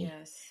rescued me.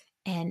 Yes.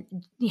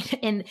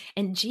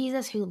 And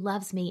Jesus who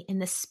loves me, and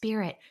the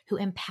Spirit who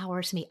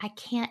empowers me. I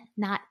can't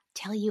not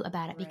tell you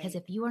about it, because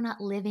if you are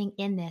not living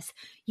in this,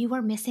 you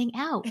are missing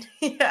out.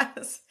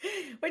 Yes.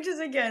 Which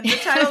is, again, the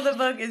title of the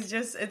book is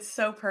just, it's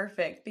so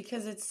perfect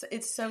because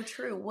it's so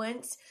true.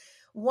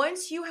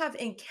 Once you have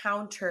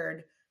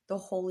encountered the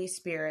Holy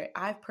Spirit,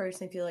 I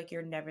personally feel like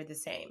you're never the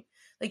same.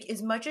 Like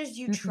as much as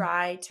you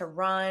try to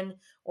run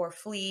or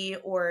flee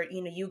or,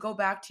 you go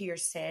back to your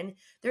sin,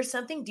 there's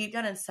something deep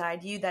down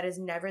inside you that is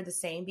never the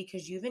same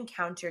because you've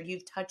encountered,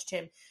 you've touched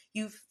him,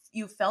 you've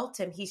felt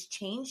him, he's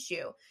changed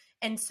you.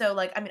 And so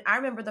like, I mean, I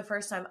remember the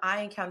first time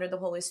I encountered the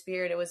Holy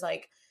Spirit, it was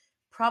like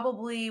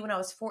probably when I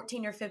was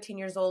 14 or 15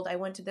 years old. I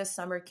went to this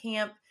summer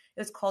camp. It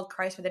was called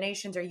Christ for the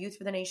Nations or Youth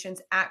for the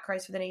Nations at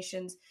Christ for the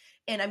Nations.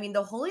 And I mean,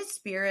 the Holy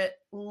Spirit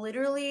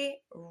literally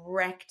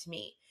wrecked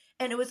me.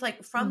 And it was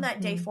like from that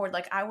day forward,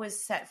 like I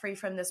was set free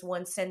from this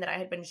one sin that I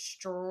had been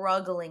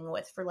struggling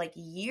with for like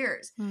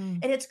years.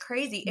 And it's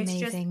crazy.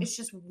 It's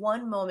just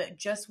one moment,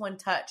 just one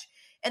touch.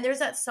 And there's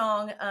that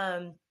song.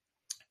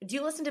 Do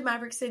you listen to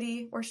Maverick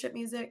City worship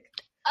music?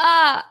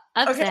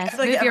 Obsessed.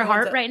 Okay, Move your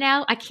heart right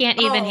now. I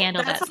can't even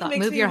handle that song.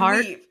 Move your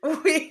heart.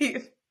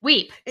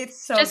 Weep. It's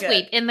so just good.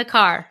 Weep in the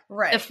car.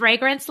 Right. The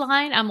fragrance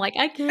line. I'm like,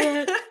 I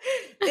can't.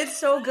 It's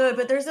so good.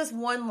 But there's this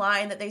one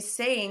line that they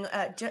sing.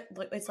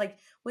 It's like,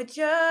 with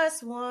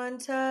just one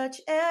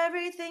touch,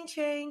 everything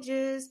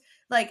changes.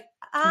 Like,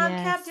 I'm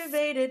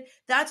captivated.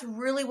 That's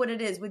really what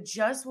it is. With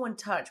just one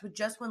touch, with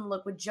just one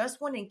look, with just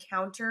one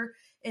encounter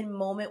and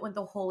moment with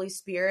the Holy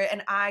Spirit.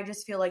 And I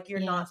just feel like you're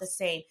not the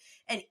same.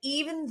 And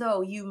even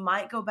though you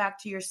might go back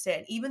to your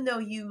sin, even though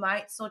you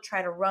might still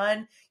try to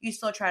run, you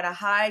still try to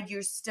hide,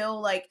 you're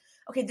still like,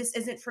 okay, this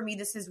isn't for me.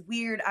 This is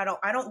weird. I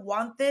don't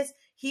want this.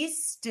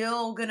 He's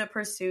still going to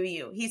pursue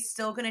you. He's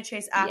still going to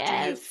chase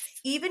after you.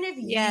 Even if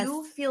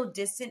you feel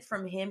distant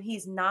from him,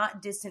 he's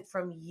not distant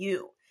from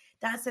you.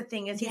 That's the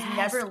thing, is he's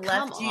never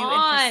left you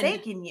and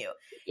forsaken you.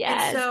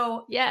 And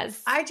so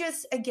I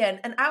just,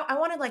 again, and I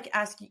want to like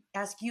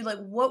ask you, like,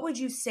 what would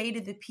you say to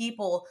the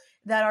people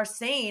that are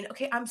saying,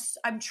 okay,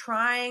 I'm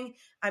trying,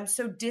 I'm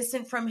so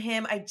distant from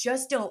him, I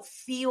just don't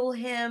feel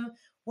him.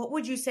 What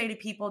would you say to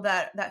people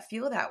that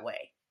feel that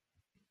way?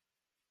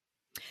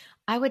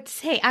 I would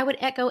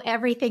echo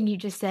everything you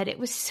just said. It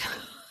was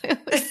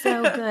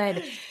so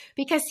good,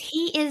 because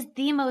he is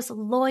the most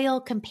loyal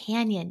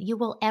companion you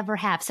will ever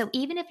have. So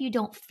even if you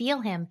don't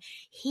feel him,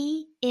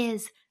 he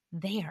is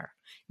there.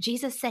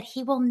 Jesus said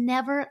he will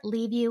never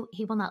leave you.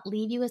 He will not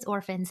leave you as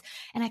orphans.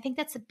 And I think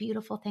that's a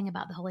beautiful thing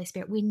about the Holy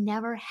Spirit. We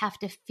never have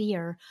to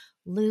fear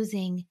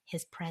losing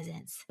his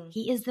presence.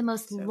 He is the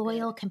most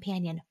loyal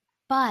companion,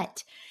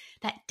 but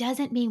that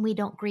doesn't mean we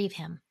don't grieve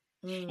him.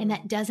 And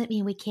that doesn't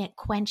mean we can't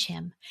quench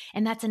him.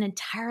 And that's an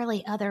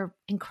entirely other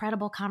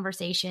incredible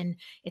conversation.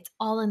 It's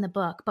all in the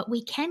book, but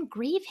we can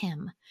grieve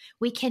him.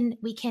 We can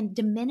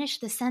diminish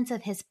the sense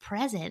of his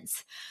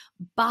presence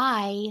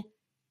by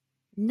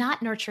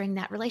not nurturing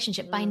that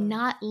relationship, by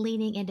not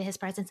leaning into his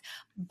presence,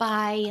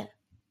 by,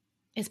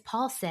 as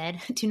Paul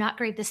said, do not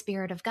grieve the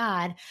Spirit of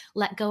God.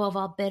 Let go of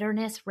all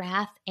bitterness,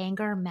 wrath,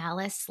 anger,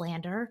 malice,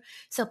 slander.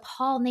 So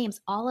Paul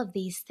names all of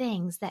these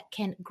things that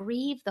can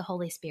grieve the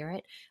Holy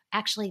Spirit.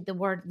 Actually, the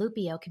word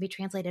lupio can be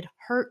translated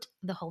hurt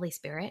the Holy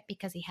Spirit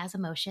because he has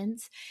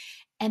emotions,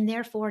 and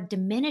therefore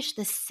diminish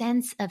the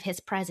sense of his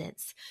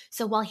presence.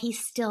 So while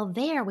he's still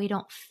there, we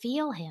don't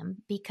feel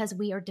him because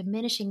we are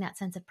diminishing that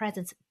sense of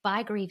presence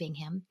by grieving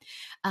him.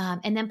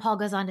 And then Paul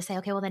goes on to say,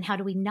 okay, well, then how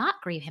do we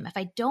not grieve him? If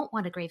I don't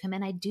want to grieve him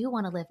and I do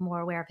want to live more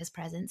aware of his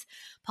presence,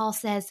 Paul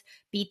says,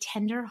 be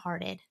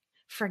tenderhearted,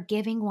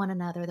 forgiving one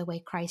another the way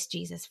Christ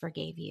Jesus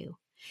forgave you.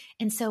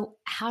 And so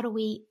how do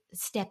we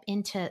step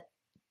into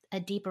a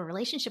deeper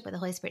relationship with the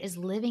Holy Spirit? Is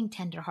living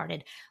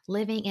tenderhearted,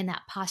 living in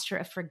that posture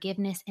of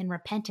forgiveness and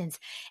repentance.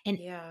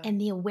 And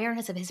the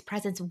awareness of his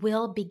presence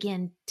will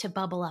begin to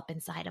bubble up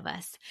inside of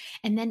us.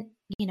 And then,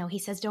 he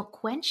says, don't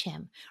quench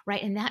him,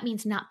 right? And that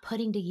means not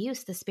putting to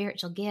use the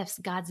spiritual gifts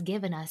God's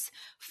given us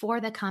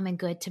for the common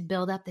good to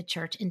build up the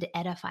church and to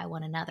edify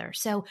one another.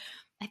 So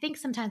I think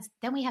sometimes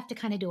then we have to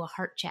kind of do a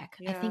heart check.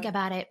 I think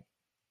about it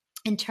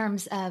in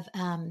terms of,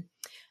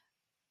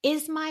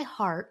 is my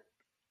heart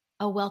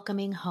a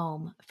welcoming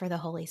home for the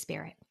Holy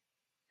Spirit,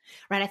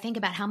 right? I think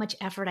about how much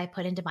effort I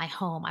put into my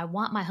home. I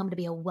want my home to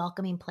be a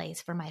welcoming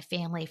place for my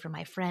family, for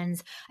my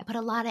friends. I put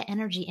a lot of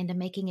energy into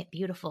making it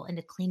beautiful,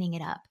 into cleaning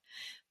it up.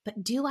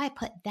 But do I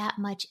put that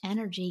much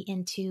energy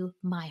into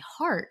my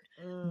heart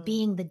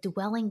being the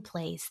dwelling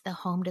place, the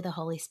home to the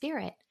Holy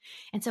Spirit?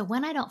 And so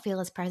when I don't feel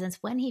his presence,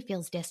 when he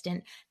feels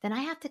distant, then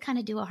I have to kind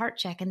of do a heart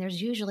check. And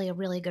there's usually a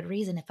really good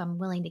reason, if I'm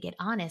willing to get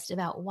honest,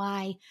 about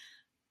why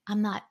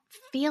I'm not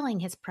feeling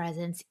his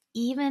presence,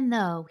 even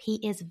though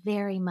he is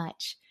very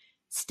much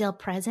still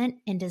present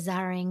and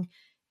desiring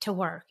to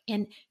work.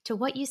 And to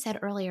what you said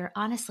earlier,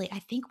 honestly, I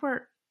think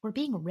we're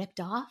being ripped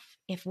off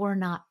if we're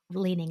not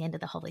leaning into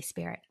the Holy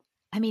Spirit.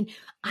 I mean,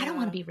 I don't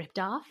want to be ripped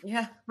off,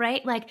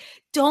 right? Like,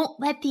 don't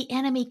let the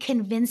enemy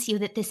convince you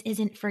that this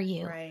isn't for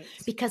you, right?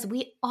 Because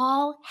we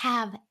all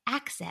have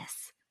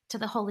access to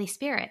the Holy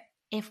Spirit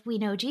if we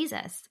know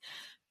Jesus.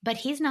 But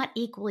he's not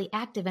equally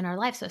active in our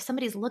life. So if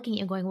somebody's looking at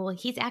you and going, well,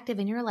 he's active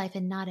in your life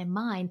and not in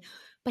mine,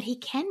 but he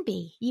can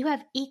be. You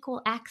have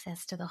equal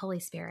access to the Holy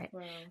Spirit.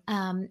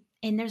 Wow.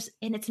 And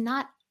it's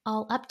not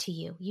all up to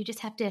you. You just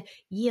have to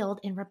yield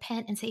and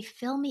repent and say,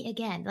 fill me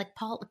again. Like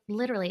Paul,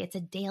 literally, it's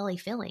a daily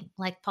filling.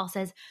 Like Paul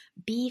says,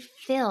 be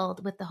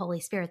filled with the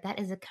Holy Spirit. That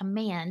is a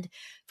command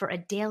for a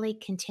daily,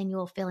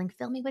 continual filling.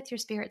 Fill me with your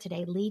Spirit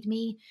today. Lead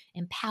me,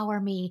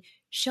 empower me,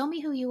 show me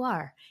who you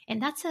are.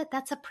 And that's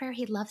a prayer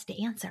he loves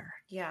to answer.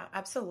 Yeah,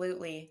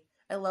 absolutely.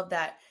 I love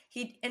that.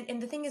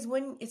 And the thing is,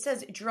 when it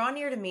says, draw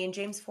near to me in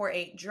James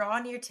 4:8, draw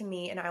near to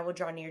me and I will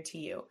draw near to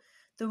you.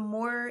 The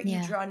more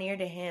you draw near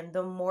to him,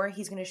 the more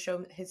he's going to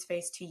show his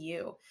face to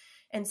you.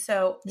 And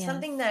so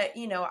something that,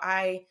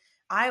 I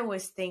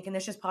always think, and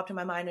this just popped in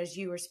my mind as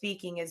you were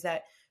speaking, is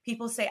that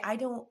people say, I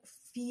don't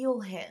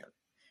feel him.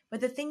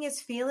 But the thing is,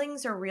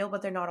 feelings are real,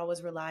 but they're not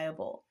always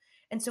reliable.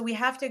 And so we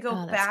have to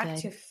go back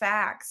to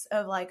facts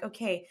of like,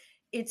 okay,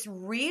 it's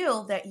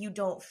real that you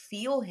don't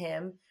feel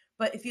him.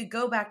 But if you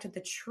go back to the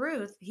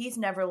truth, he's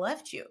never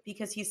left you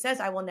because he says,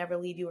 I will never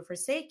leave you or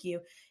forsake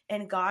you.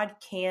 And God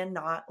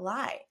cannot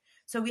lie.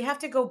 So we have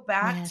to go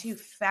back to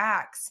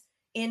facts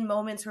in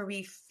moments where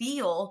we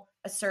feel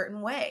a certain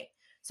way.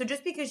 So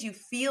just because you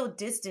feel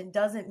distant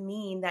doesn't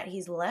mean that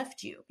he's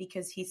left you,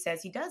 because he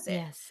says he doesn't.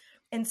 Yes.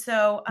 And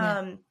so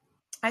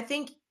I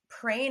think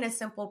praying a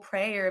simple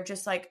prayer of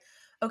just like,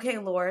 okay,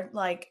 Lord,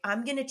 like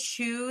I'm going to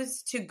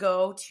choose to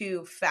go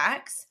to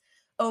facts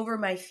over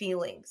my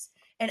feelings.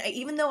 And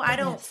even though I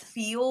don't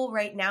feel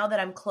right now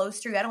that I'm close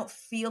to you, I don't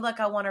feel like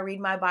I want to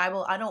read my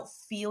Bible, I don't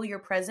feel your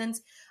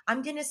presence,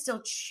 I'm going to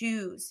still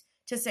choose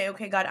to say,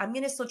 okay, God, I'm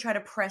going to still try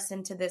to press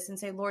into this and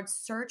say, Lord,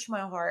 search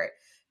my heart.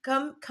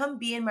 Come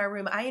be in my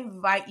room. I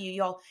invite you,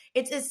 y'all.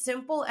 It's as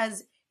simple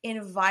as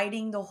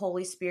inviting the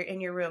Holy Spirit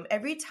in your room.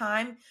 Every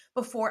time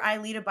before I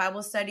lead a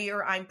Bible study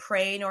or I'm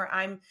praying or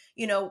I'm,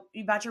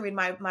 about to read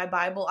my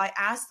Bible, I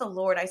ask the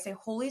Lord, I say,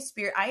 Holy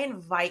Spirit, I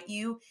invite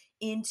you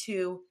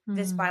into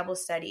this Bible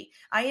study.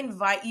 I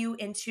invite you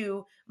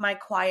into my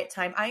quiet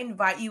time. I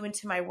invite you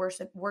into my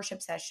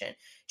worship session,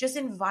 just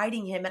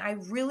inviting him. And I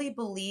really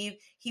believe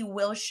he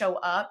will show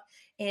up,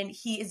 and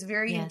he is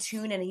very in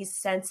tune and he's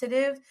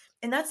sensitive.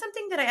 And that's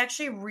something that I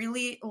actually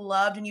really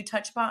loved. And you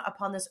touched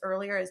upon this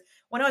earlier, is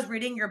when I was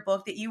reading your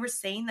book, that you were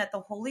saying that the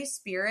Holy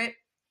Spirit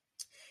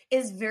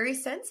is very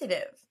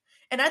sensitive.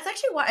 And that's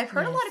actually why I've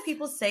heard a lot of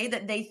people say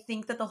that they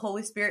think that the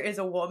Holy Spirit is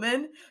a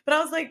woman. But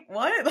I was like,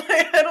 what?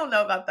 Like, I don't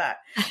know about that.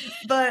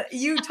 But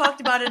you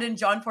talked about it in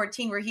John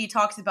 14, where he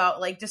talks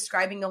about like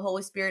describing the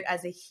Holy Spirit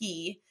as a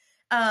he.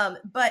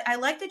 But I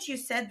like that you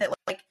said that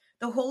like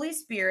the Holy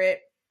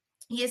Spirit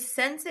He is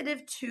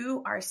sensitive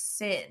to our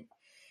sin.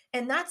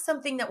 And that's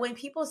something that when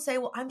people say,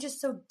 well, I'm just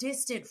so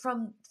distant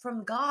from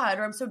God,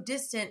 or I'm so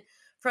distant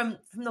from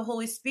the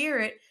Holy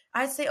Spirit,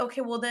 I say,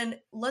 okay, well then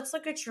let's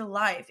look at your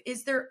life.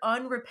 Is there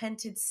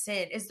unrepented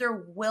sin? Is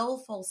there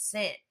willful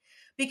sin?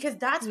 Because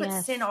that's what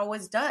sin Yes.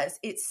 always does.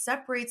 It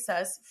separates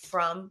us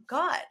from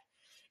God.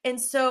 And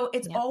so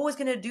it's Yep. always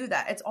going to do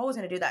that. It's always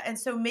going to do that. And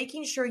so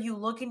making sure you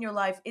look in your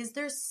life, is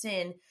there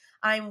sin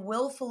I'm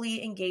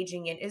willfully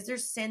engaging in? Is there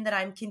sin that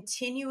I'm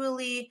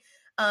continually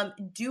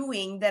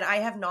doing that I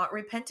have not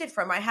repented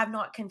from? I have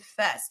not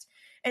confessed.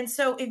 And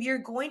so if you're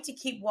going to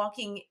keep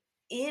walking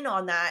in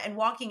on that and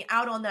walking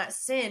out on that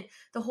sin,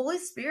 the Holy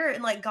Spirit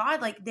and like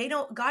God, like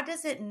God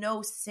doesn't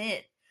know sin.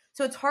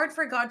 So it's hard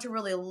for God to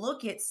really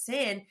look at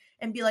sin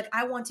and be like,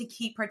 I want to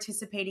keep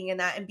participating in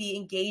that and be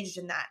engaged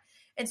in that.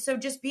 And so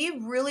just be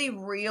really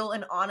real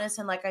and honest.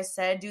 And like I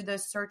said, do the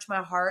search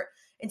my heart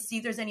and see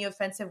if there's any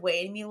offensive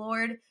way in me,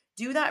 Lord.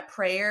 Do that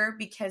prayer,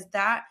 because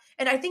that,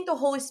 and I think the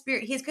Holy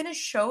Spirit, He's going to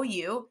show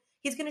you.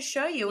 He's going to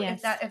show you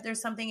Yes. if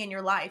there's something in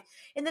your life.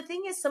 And the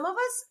thing is, some of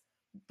us,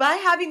 by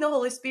having the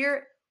Holy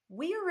Spirit,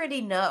 we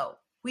already know.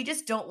 We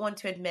just don't want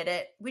to admit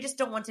it. We just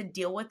don't want to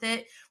deal with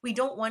it. We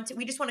just want to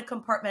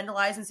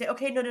compartmentalize and say,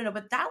 okay, no,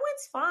 but that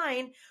one's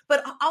fine.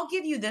 But I'll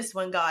give you this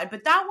one, God.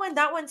 But that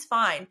one's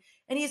fine.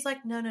 And He's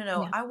like, no.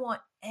 Yeah. I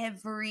want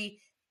every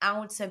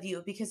ounce of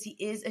you, because He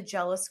is a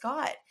jealous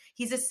God.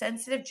 He's a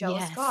sensitive,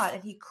 jealous God, Yes.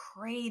 and He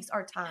craves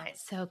our time.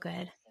 So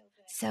good.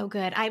 So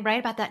good. I write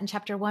about that in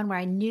chapter 1, where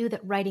I knew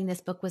that writing this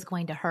book was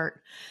going to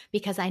hurt,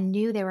 because I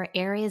knew there were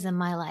areas in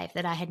my life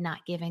that I had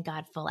not given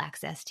God full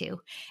access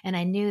to. And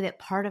I knew that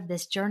part of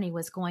this journey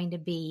was going to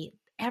be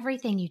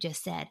everything you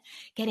just said,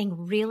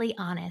 getting really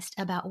honest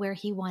about where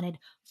He wanted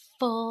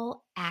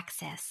full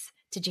access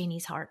to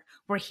Jeannie's heart,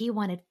 where He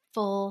wanted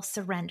full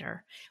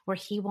surrender, where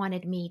He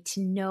wanted me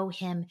to know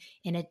Him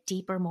in a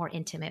deeper, more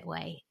intimate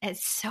way.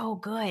 It's so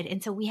good.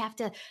 And so we have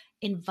to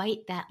invite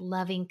that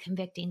loving,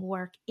 convicting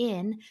work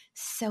in,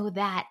 so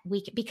that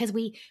because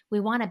we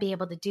want to be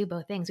able to do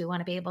both things. We want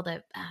to be able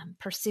to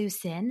pursue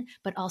sin,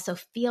 but also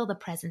feel the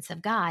presence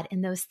of God,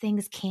 and those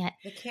things can't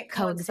They can't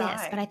coexist.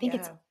 But coincide. I think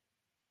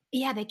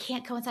Yeah. they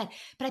can't coincide.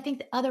 But I think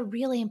the other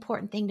really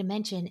important thing to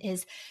mention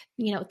is,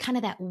 kind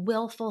of that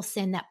willful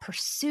sin, that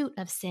pursuit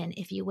of sin,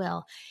 if you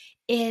will,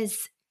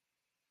 is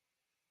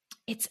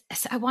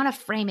I want to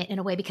frame it in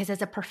a way, because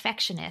as a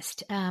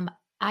perfectionist,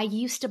 I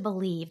used to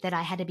believe that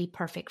I had to be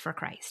perfect for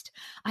Christ.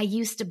 I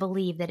used to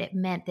believe that it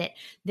meant that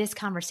this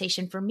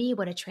conversation for me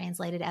would have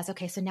translated as,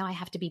 okay, so now I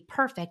have to be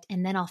perfect,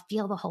 and then I'll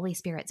feel the Holy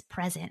Spirit's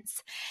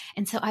presence.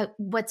 And so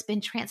what's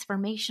been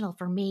transformational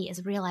for me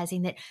is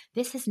realizing that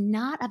this is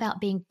not about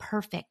being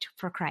perfect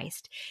for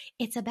Christ.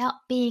 It's about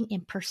being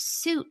in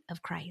pursuit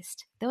of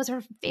Christ. Those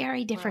are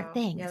very different Wow.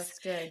 Yeah, things. that's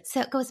good.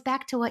 So it goes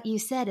back to what you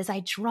said: as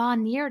I draw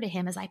near to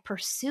Him, as I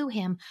pursue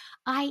Him,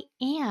 I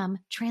am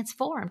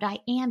transformed. I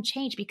am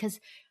changed, because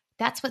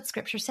that's what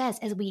Scripture says.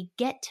 As we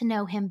get to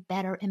know Him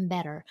better and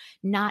better,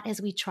 not as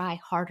we try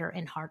harder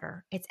and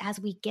harder. It's as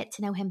we get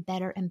to know Him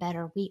better and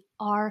better, we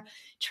are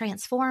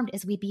transformed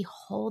as we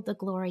behold the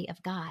glory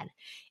of God.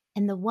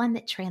 And the one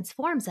that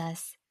transforms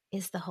us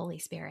is the Holy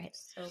Spirit.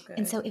 So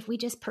And good. so if we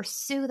just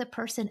pursue the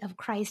person of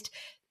Christ,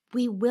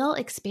 we will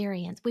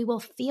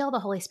feel the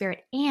Holy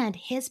Spirit, and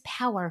His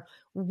power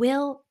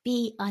will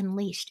be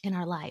unleashed in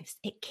our lives.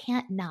 It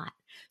can't not.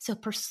 So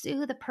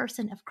pursue the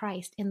person of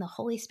Christ, and the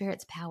Holy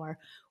Spirit's power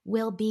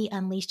will be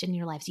unleashed in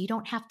your lives. You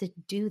don't have to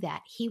do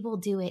that. He will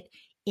do it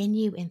in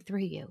you and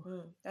through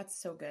you. That's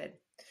so good.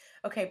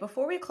 Okay,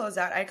 before we close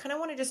out, I kind of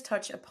want to just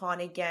touch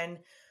upon again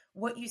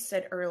what you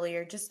said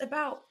earlier, just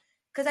about,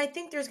 because I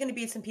think there's going to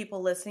be some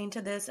people listening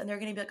to this and they're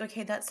going to be like,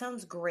 okay, that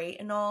sounds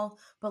great and all,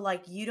 but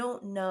like, you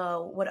don't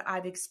know what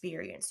I've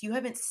experienced. You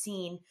haven't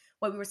seen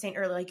what we were saying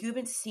earlier. Like, you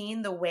haven't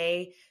seen the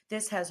way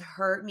this has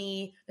hurt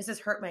me. This has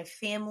hurt my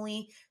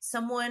family.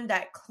 Someone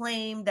that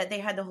claimed that they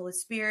had the Holy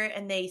Spirit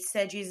and they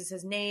said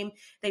Jesus' name,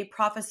 they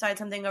prophesied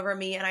something over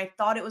me, and I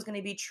thought it was going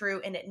to be true,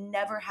 and it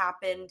never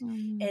happened.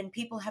 And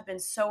people have been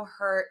so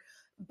hurt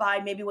by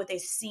maybe what they've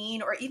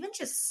seen, or even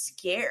just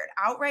scared,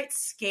 outright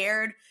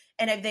scared.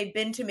 And if they've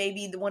been to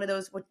maybe one of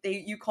those, what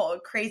you call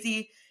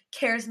crazy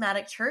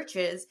charismatic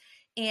churches,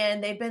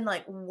 and they've been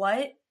like,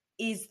 what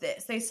is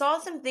this? They saw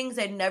some things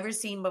they'd never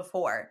seen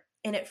before,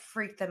 and it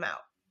freaked them out.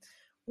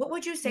 What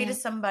would you say to Yeah.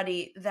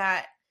 somebody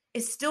that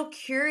is still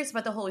curious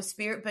about the Holy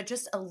Spirit, but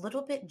just a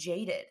little bit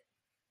jaded?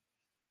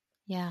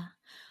 Yeah.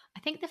 I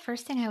think the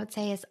first thing I would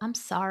say is, I'm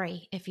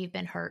sorry if you've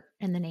been hurt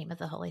in the name of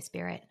the Holy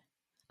Spirit.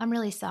 I'm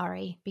really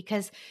sorry,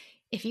 because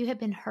if you have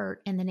been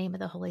hurt in the name of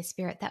the Holy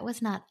Spirit, that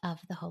was not of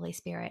the Holy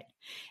Spirit.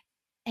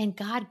 And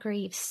God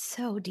grieves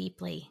so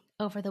deeply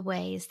over the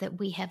ways that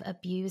we have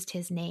abused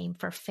His name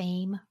for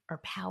fame or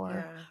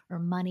power Yeah. or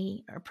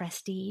money or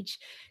prestige.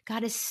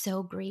 God is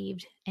so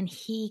grieved, and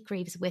He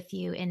grieves with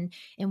you in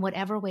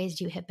whatever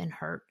ways you have been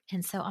hurt.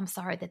 And so I'm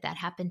sorry that that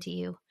happened to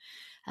you.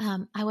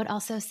 I would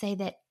also say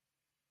that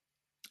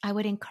I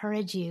would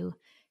encourage you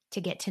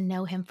to get to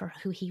know Him for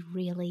who He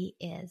really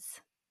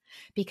is.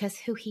 because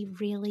who he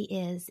really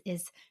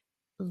is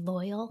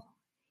loyal.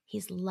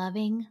 He's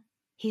loving.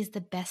 He's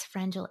the best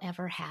friend you'll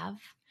ever have.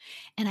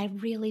 And I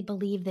really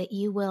believe that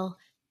you will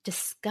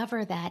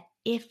discover that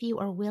if you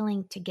are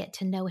willing to get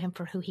to know him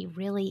for who he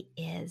really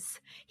is.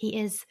 He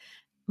is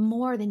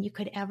more than you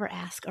could ever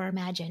ask or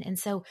imagine. And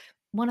so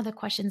one of the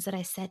questions that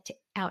I set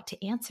out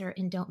to answer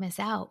in Don't Miss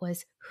Out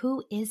was,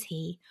 who is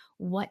he?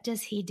 What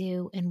does he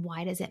do? And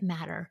why does it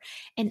matter?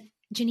 And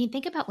Jeannie,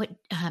 think about what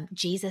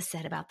Jesus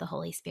said about the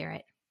Holy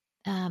Spirit.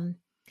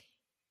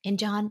 In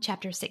John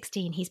chapter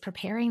 16, he's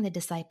preparing the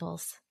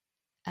disciples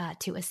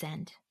to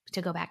ascend,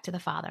 to go back to the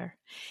Father.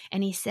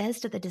 And he says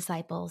to the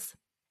disciples,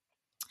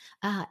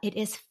 it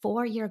is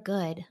for your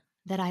good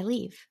that I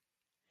leave.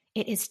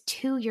 It is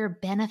to your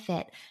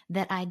benefit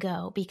that I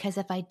go, because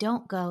if I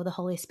don't go, the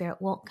Holy Spirit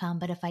won't come.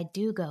 But if I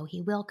do go,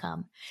 he will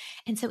come.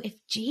 And so if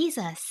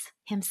Jesus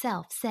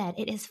himself said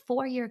it is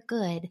for your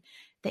good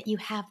that you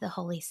have the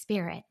Holy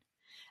Spirit,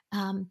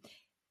 then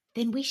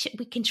we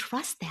can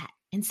trust that.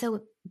 And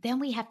so then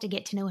we have to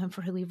get to know him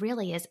for who he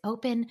really is.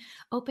 Open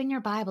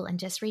your Bible and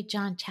just read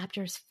John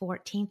chapters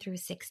 14 through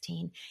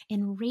 16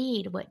 and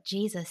read what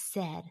Jesus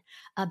said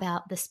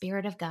about the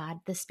Spirit of God,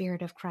 the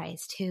Spirit of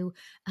Christ, who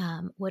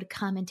would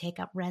come and take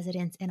up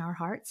residence in our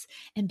hearts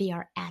and be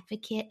our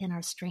advocate and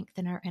our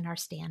strengthener and our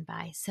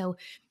standby. So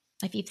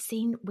if you've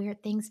seen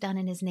weird things done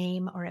in his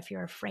name, or if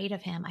you're afraid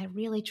of him, I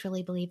really,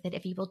 truly believe that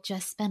if you will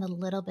just spend a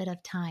little bit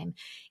of time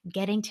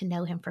getting to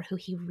know him for who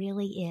he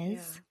really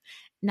is,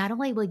 not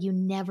only will you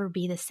never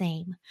be the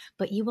same,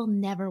 but you will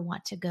never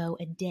want to go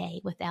a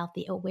day without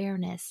the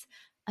awareness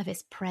of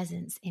his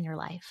presence in your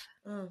life.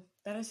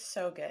 That is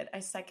so good. I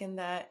second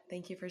that.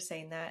 Thank you for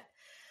saying that.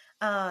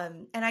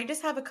 And I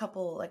just have a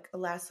couple like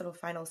last little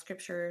final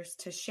scriptures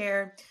to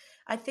share.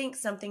 I think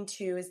something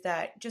too is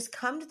that just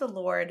come to the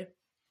Lord.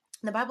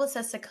 The Bible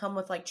says to come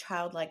with like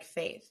childlike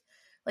faith.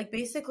 Like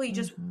basically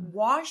just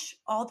wash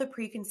all the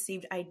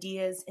preconceived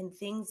ideas and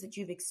things that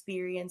you've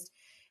experienced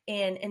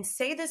and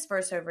say this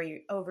verse over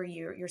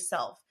you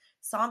yourself.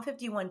 Psalm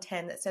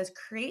 51:10 that says,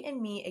 "Create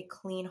in me a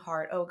clean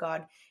heart, O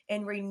God,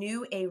 and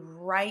renew a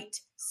right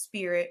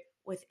spirit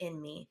within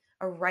me."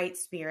 A right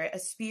spirit, a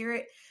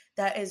spirit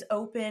that is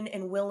open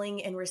and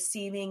willing and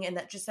receiving, and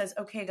that just says,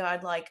 okay,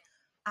 God, like,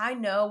 I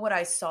know what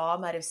I saw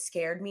might have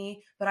scared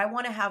me, but I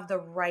want to have the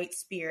right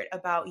spirit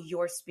about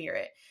your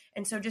spirit.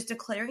 And so just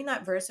declaring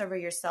that verse over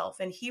yourself.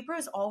 And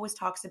Hebrews always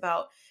talks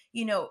about,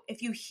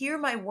 if you hear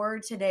my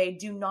word today,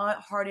 do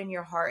not harden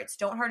your hearts.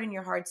 Don't harden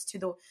your hearts to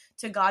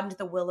God and to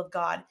the will of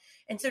God.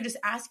 And so just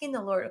asking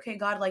the Lord, okay,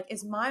 God, like,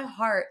 is my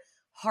heart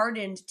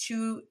hardened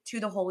to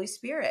the Holy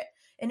Spirit?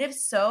 And if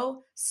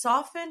so,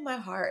 soften my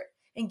heart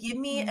and give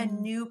me a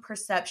new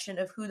perception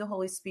of who the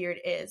Holy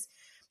Spirit is.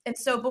 And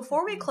so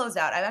before we close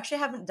out, I actually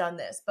haven't done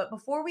this, but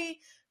before we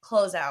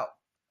close out,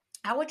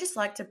 I would just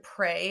like to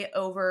pray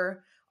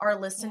over our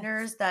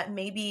listeners that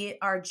maybe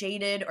are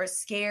jaded or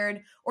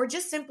scared, or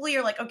just simply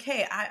are like,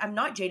 okay, I'm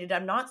not jaded.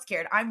 I'm not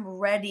scared. I'm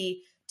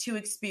ready to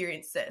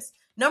experience this.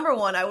 Number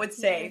one, I would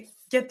say,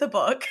 get the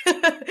book.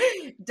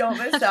 Don't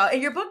miss out.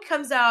 And your book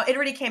comes out, it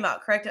already came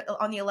out, correct?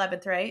 On the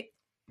 11th, right?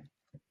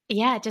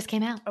 Yeah, it just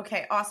came out.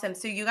 Okay, awesome.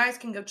 So you guys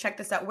can go check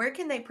this out. Where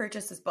can they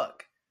purchase this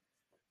book?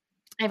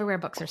 Everywhere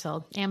books are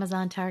sold.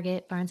 Amazon,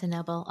 Target, Barnes &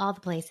 Noble, all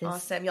the places.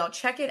 Awesome. Y'all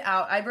check it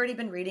out. I've already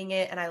been reading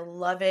it and I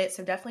love it.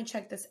 So definitely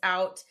check this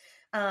out.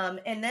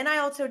 And then I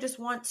also just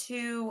want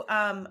to,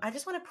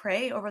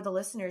 pray over the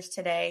listeners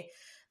today,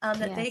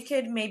 that they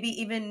could maybe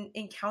even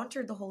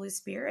encounter the Holy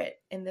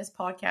Spirit in this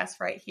podcast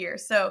right here.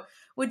 So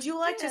would you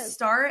like to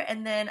start,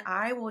 and then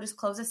I will just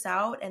close us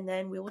out, and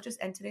then we will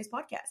just end today's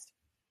podcast.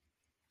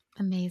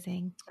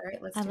 Amazing. All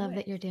right, let's I do love it.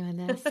 that you're doing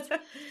this.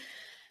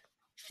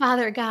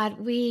 Father God,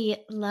 we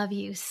love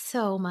you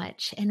so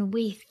much, and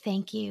we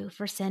thank you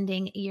for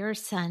sending your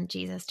son,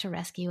 Jesus, to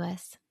rescue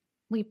us.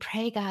 We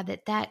pray, God,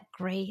 that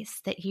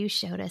grace that you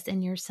showed us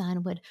in your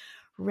son would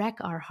wreck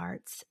our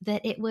hearts,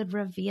 that it would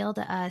reveal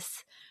to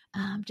us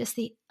just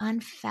the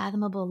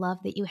unfathomable love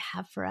that you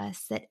have for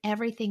us, that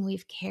everything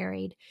we've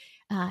carried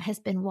has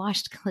been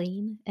washed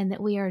clean, and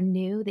that we are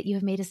new, that you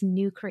have made us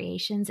new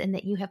creations, and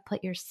that you have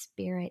put your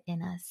spirit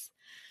in us.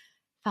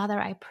 Father,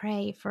 I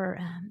pray for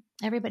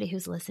everybody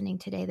who's listening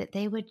today, that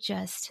they would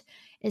just,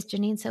 as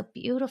Janine so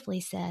beautifully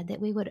said,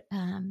 that we would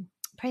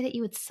pray that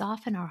you would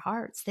soften our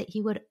hearts, that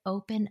you would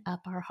open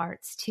up our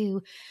hearts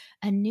to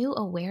a new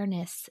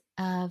awareness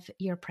of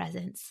your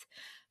presence.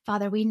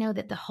 Father, we know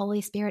that the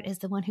Holy Spirit is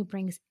the one who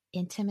brings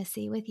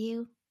intimacy with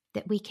you,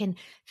 that we can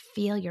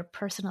feel your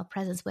personal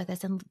presence with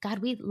us. And God,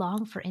 we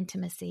long for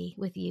intimacy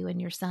with you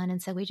and your son.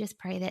 And so we just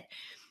pray that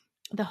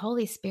the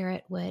Holy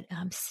Spirit would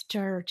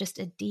stir just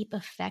a deep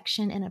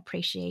affection and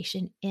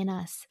appreciation in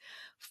us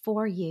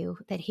for you,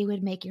 that he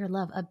would make your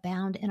love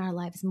abound in our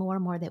lives more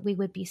and more, that we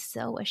would be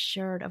so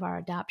assured of our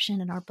adoption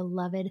and our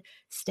beloved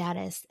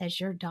status as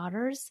your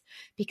daughters,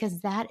 because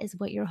that is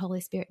what your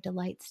Holy Spirit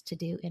delights to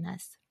do in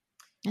us.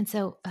 And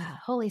so,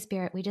 Holy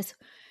Spirit, we just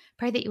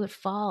pray that you would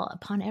fall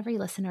upon every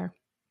listener.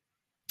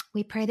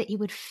 We pray that you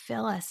would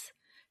fill us,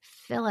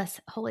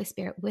 Holy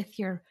Spirit, with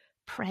your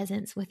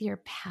presence, with your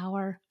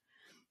power,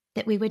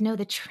 that we would know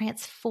the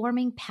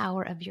transforming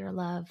power of your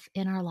love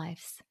in our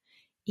lives,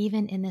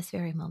 even in this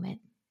very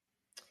moment.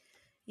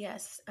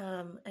 Yes.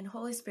 And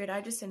Holy Spirit, I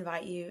just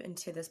invite you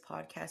into this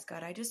podcast,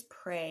 God. I just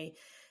pray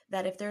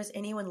that if there's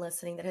anyone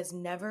listening that has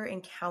never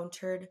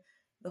encountered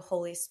the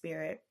Holy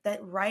Spirit,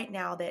 that right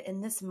now, that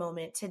in this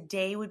moment,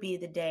 today would be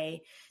the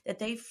day that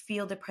they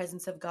feel the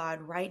presence of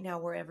God right now,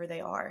 wherever they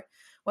are,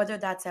 whether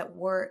that's at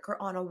work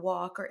or on a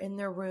walk or in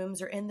their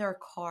rooms or in their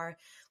car.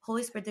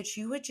 Holy Spirit, that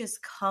you would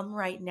just come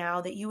right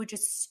now, that you would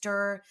just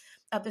stir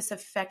up this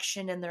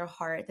affection in their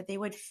heart, that they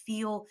would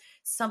feel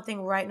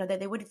something right now, that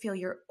they would feel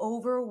your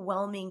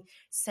overwhelming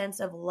sense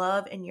of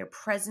love and your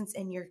presence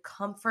and your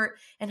comfort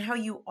and how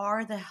you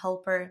are the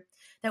helper,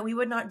 that we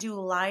would not do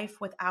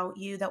life without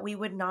you, that we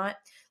would not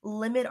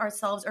limit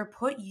ourselves or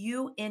put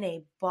you in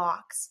a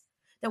box,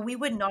 that we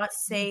would not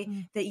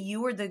say that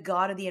you are the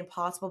God of the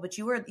impossible, but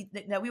you are,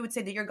 that we would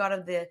say that you're God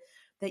of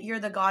that you're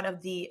the God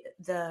of the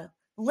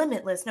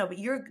limitless. No, but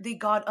you're the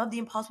God of the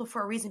impossible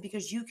for a reason,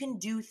 because you can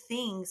do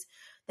things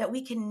that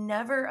we can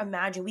never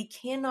imagine. We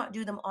cannot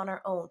do them on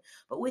our own,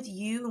 but with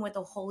you and with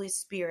the Holy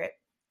Spirit,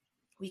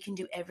 we can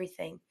do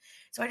everything.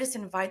 So I just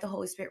invite the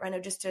Holy Spirit right now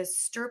just to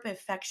stir up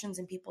affections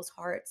in people's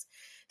hearts,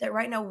 that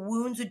right now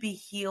wounds would be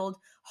healed,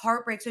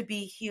 heartbreaks would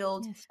be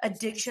healed, yes,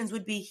 addictions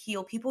would be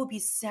healed, people would be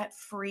set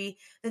free,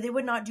 that they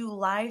would not do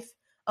life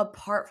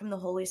apart from the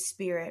Holy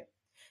Spirit,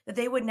 that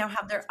they would now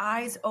have their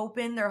eyes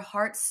open, their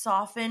hearts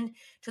softened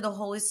to the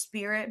Holy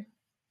Spirit,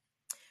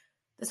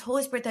 this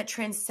Holy Spirit that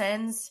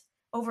transcends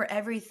over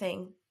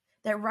everything.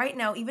 That right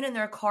now, even in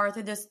their car,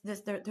 through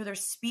their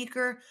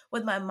speaker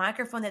with my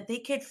microphone, that they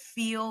could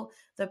feel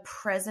the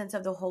presence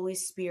of the Holy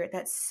Spirit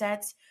that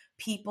sets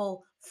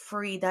people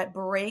free, that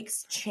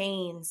breaks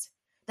chains,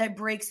 that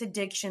breaks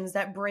addictions,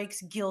 that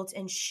breaks guilt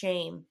and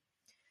shame.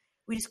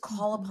 We just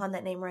call upon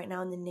that name right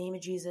now in the name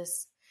of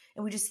Jesus.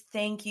 And we just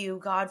thank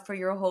you, God, for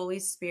your Holy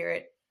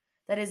Spirit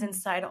that is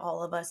inside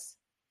all of us.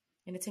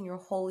 And it's in your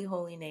holy,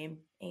 holy name.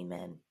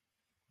 Amen.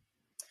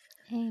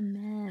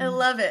 Amen. I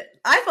love it.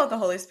 I felt the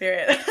Holy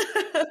Spirit.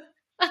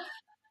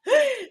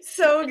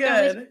 So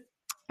good.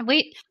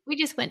 We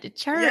just went to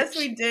church. Yes,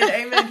 we did.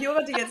 Amen. People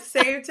about to get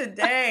saved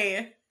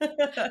today.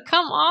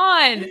 Come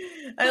on.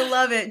 I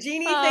love it.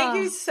 Jeannie, thank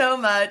you so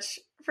much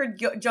for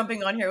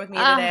jumping on here with me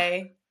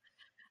today.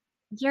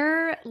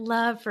 Your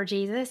love for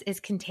Jesus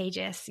is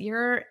contagious.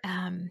 Your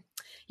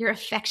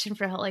affection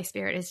for the Holy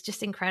Spirit is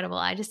just incredible.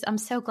 I'm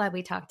so glad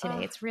we talked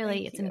today. It's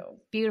a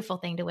beautiful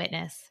thing to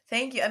witness.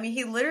 Thank you. I mean,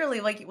 he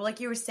literally, like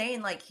you were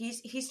saying, like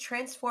he's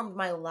transformed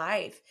my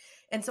life.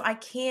 And so I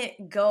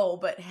can't go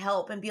but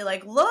help and be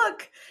like,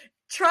 look,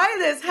 try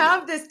this,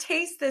 have this,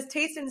 taste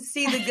and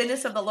see the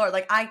goodness of the Lord.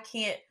 Like I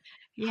can't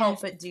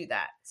help but do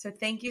that. So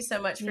thank you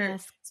so much for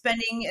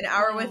spending an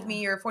hour with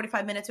me or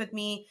 45 minutes with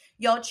me.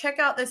 Y'all check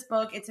out this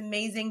book. It's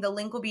amazing. The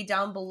link will be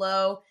down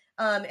below.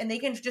 And they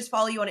can just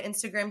follow you on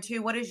Instagram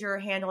too. What is your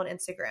handle on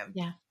Instagram?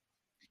 Yeah.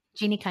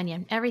 Jeannie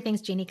Cunnion.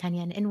 Everything's Jeannie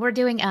Cunnion. And we're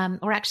doing,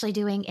 we're actually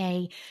doing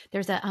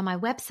on my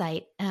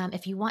website,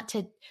 if you want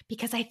to,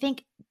 because I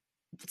think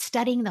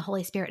studying the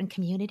Holy Spirit in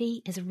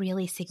community is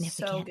really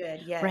significant. So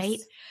good. Yes. Right?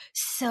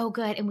 So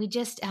good. And we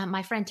just,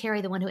 my friend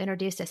Terry, the one who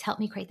introduced us, helped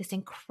me create this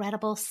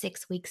incredible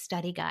 6-week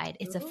study guide.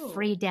 It's a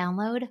free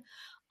download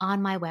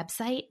on my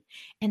website.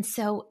 And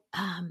so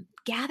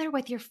gather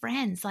with your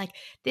friends. Like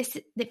this,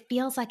 it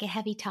feels like a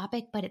heavy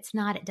topic, but it's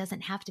not. It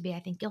doesn't have to be. I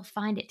think you'll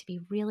find it to be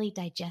really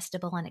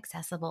digestible and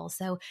accessible.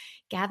 So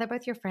gather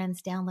with your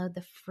friends, download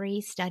the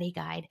free study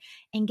guide,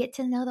 and get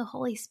to know the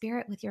Holy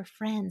Spirit with your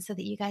friends so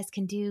that you guys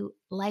can do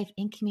life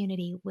in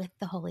community with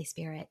the Holy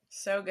Spirit.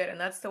 So good. And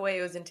that's the way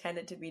it was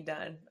intended to be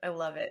done. I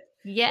love it.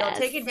 Yes. Y'all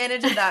take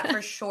advantage of that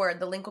for sure.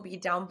 The link will be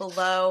down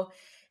below.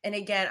 And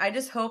again, I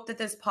just hope that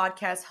this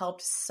podcast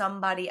helped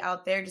somebody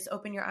out there. Just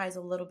open your eyes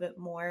a little bit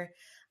more.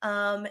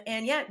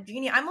 And yeah,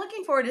 Jeannie, I'm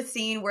looking forward to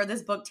seeing where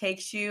this book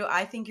takes you.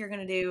 I think you're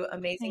going to do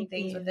amazing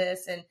things with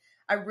this. And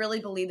I really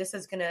believe this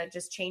is going to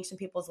just change some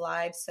people's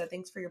lives. So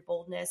thanks for your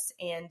boldness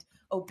and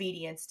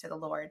obedience to the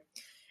Lord.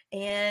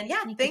 And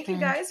yeah, thank you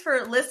guys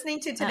for listening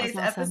to today's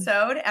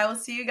episode. I will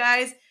see you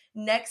guys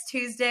next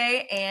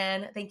Tuesday.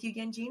 And thank you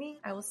again, Jeannie.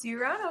 I will see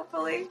you around,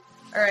 hopefully.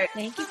 All right.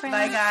 Thank you, friends.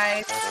 Bye,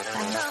 guys.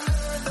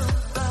 Bye.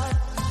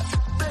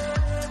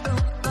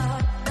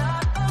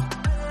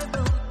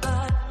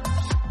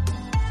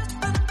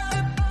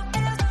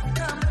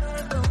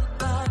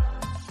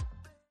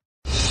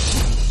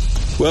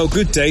 Well,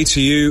 good day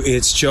to you.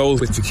 It's Joel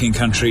with The King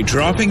Country,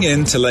 dropping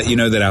in to let you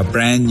know that our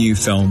brand new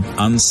film,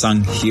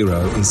 Unsung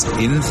Hero, is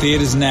in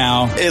theaters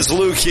now. It's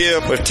Luke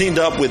here. We've teamed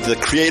up with the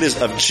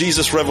creators of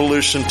Jesus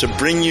Revolution to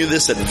bring you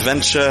this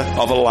adventure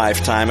of a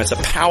lifetime. It's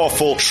a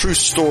powerful, true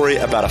story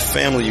about a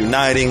family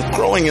uniting,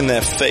 growing in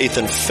their faith,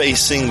 and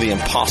facing the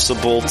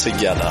impossible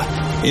together.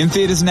 In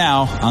theaters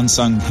now,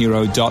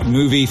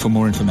 unsунghero.movie for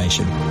more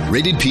information.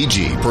 Rated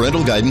PG.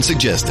 Parental guidance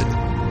suggested.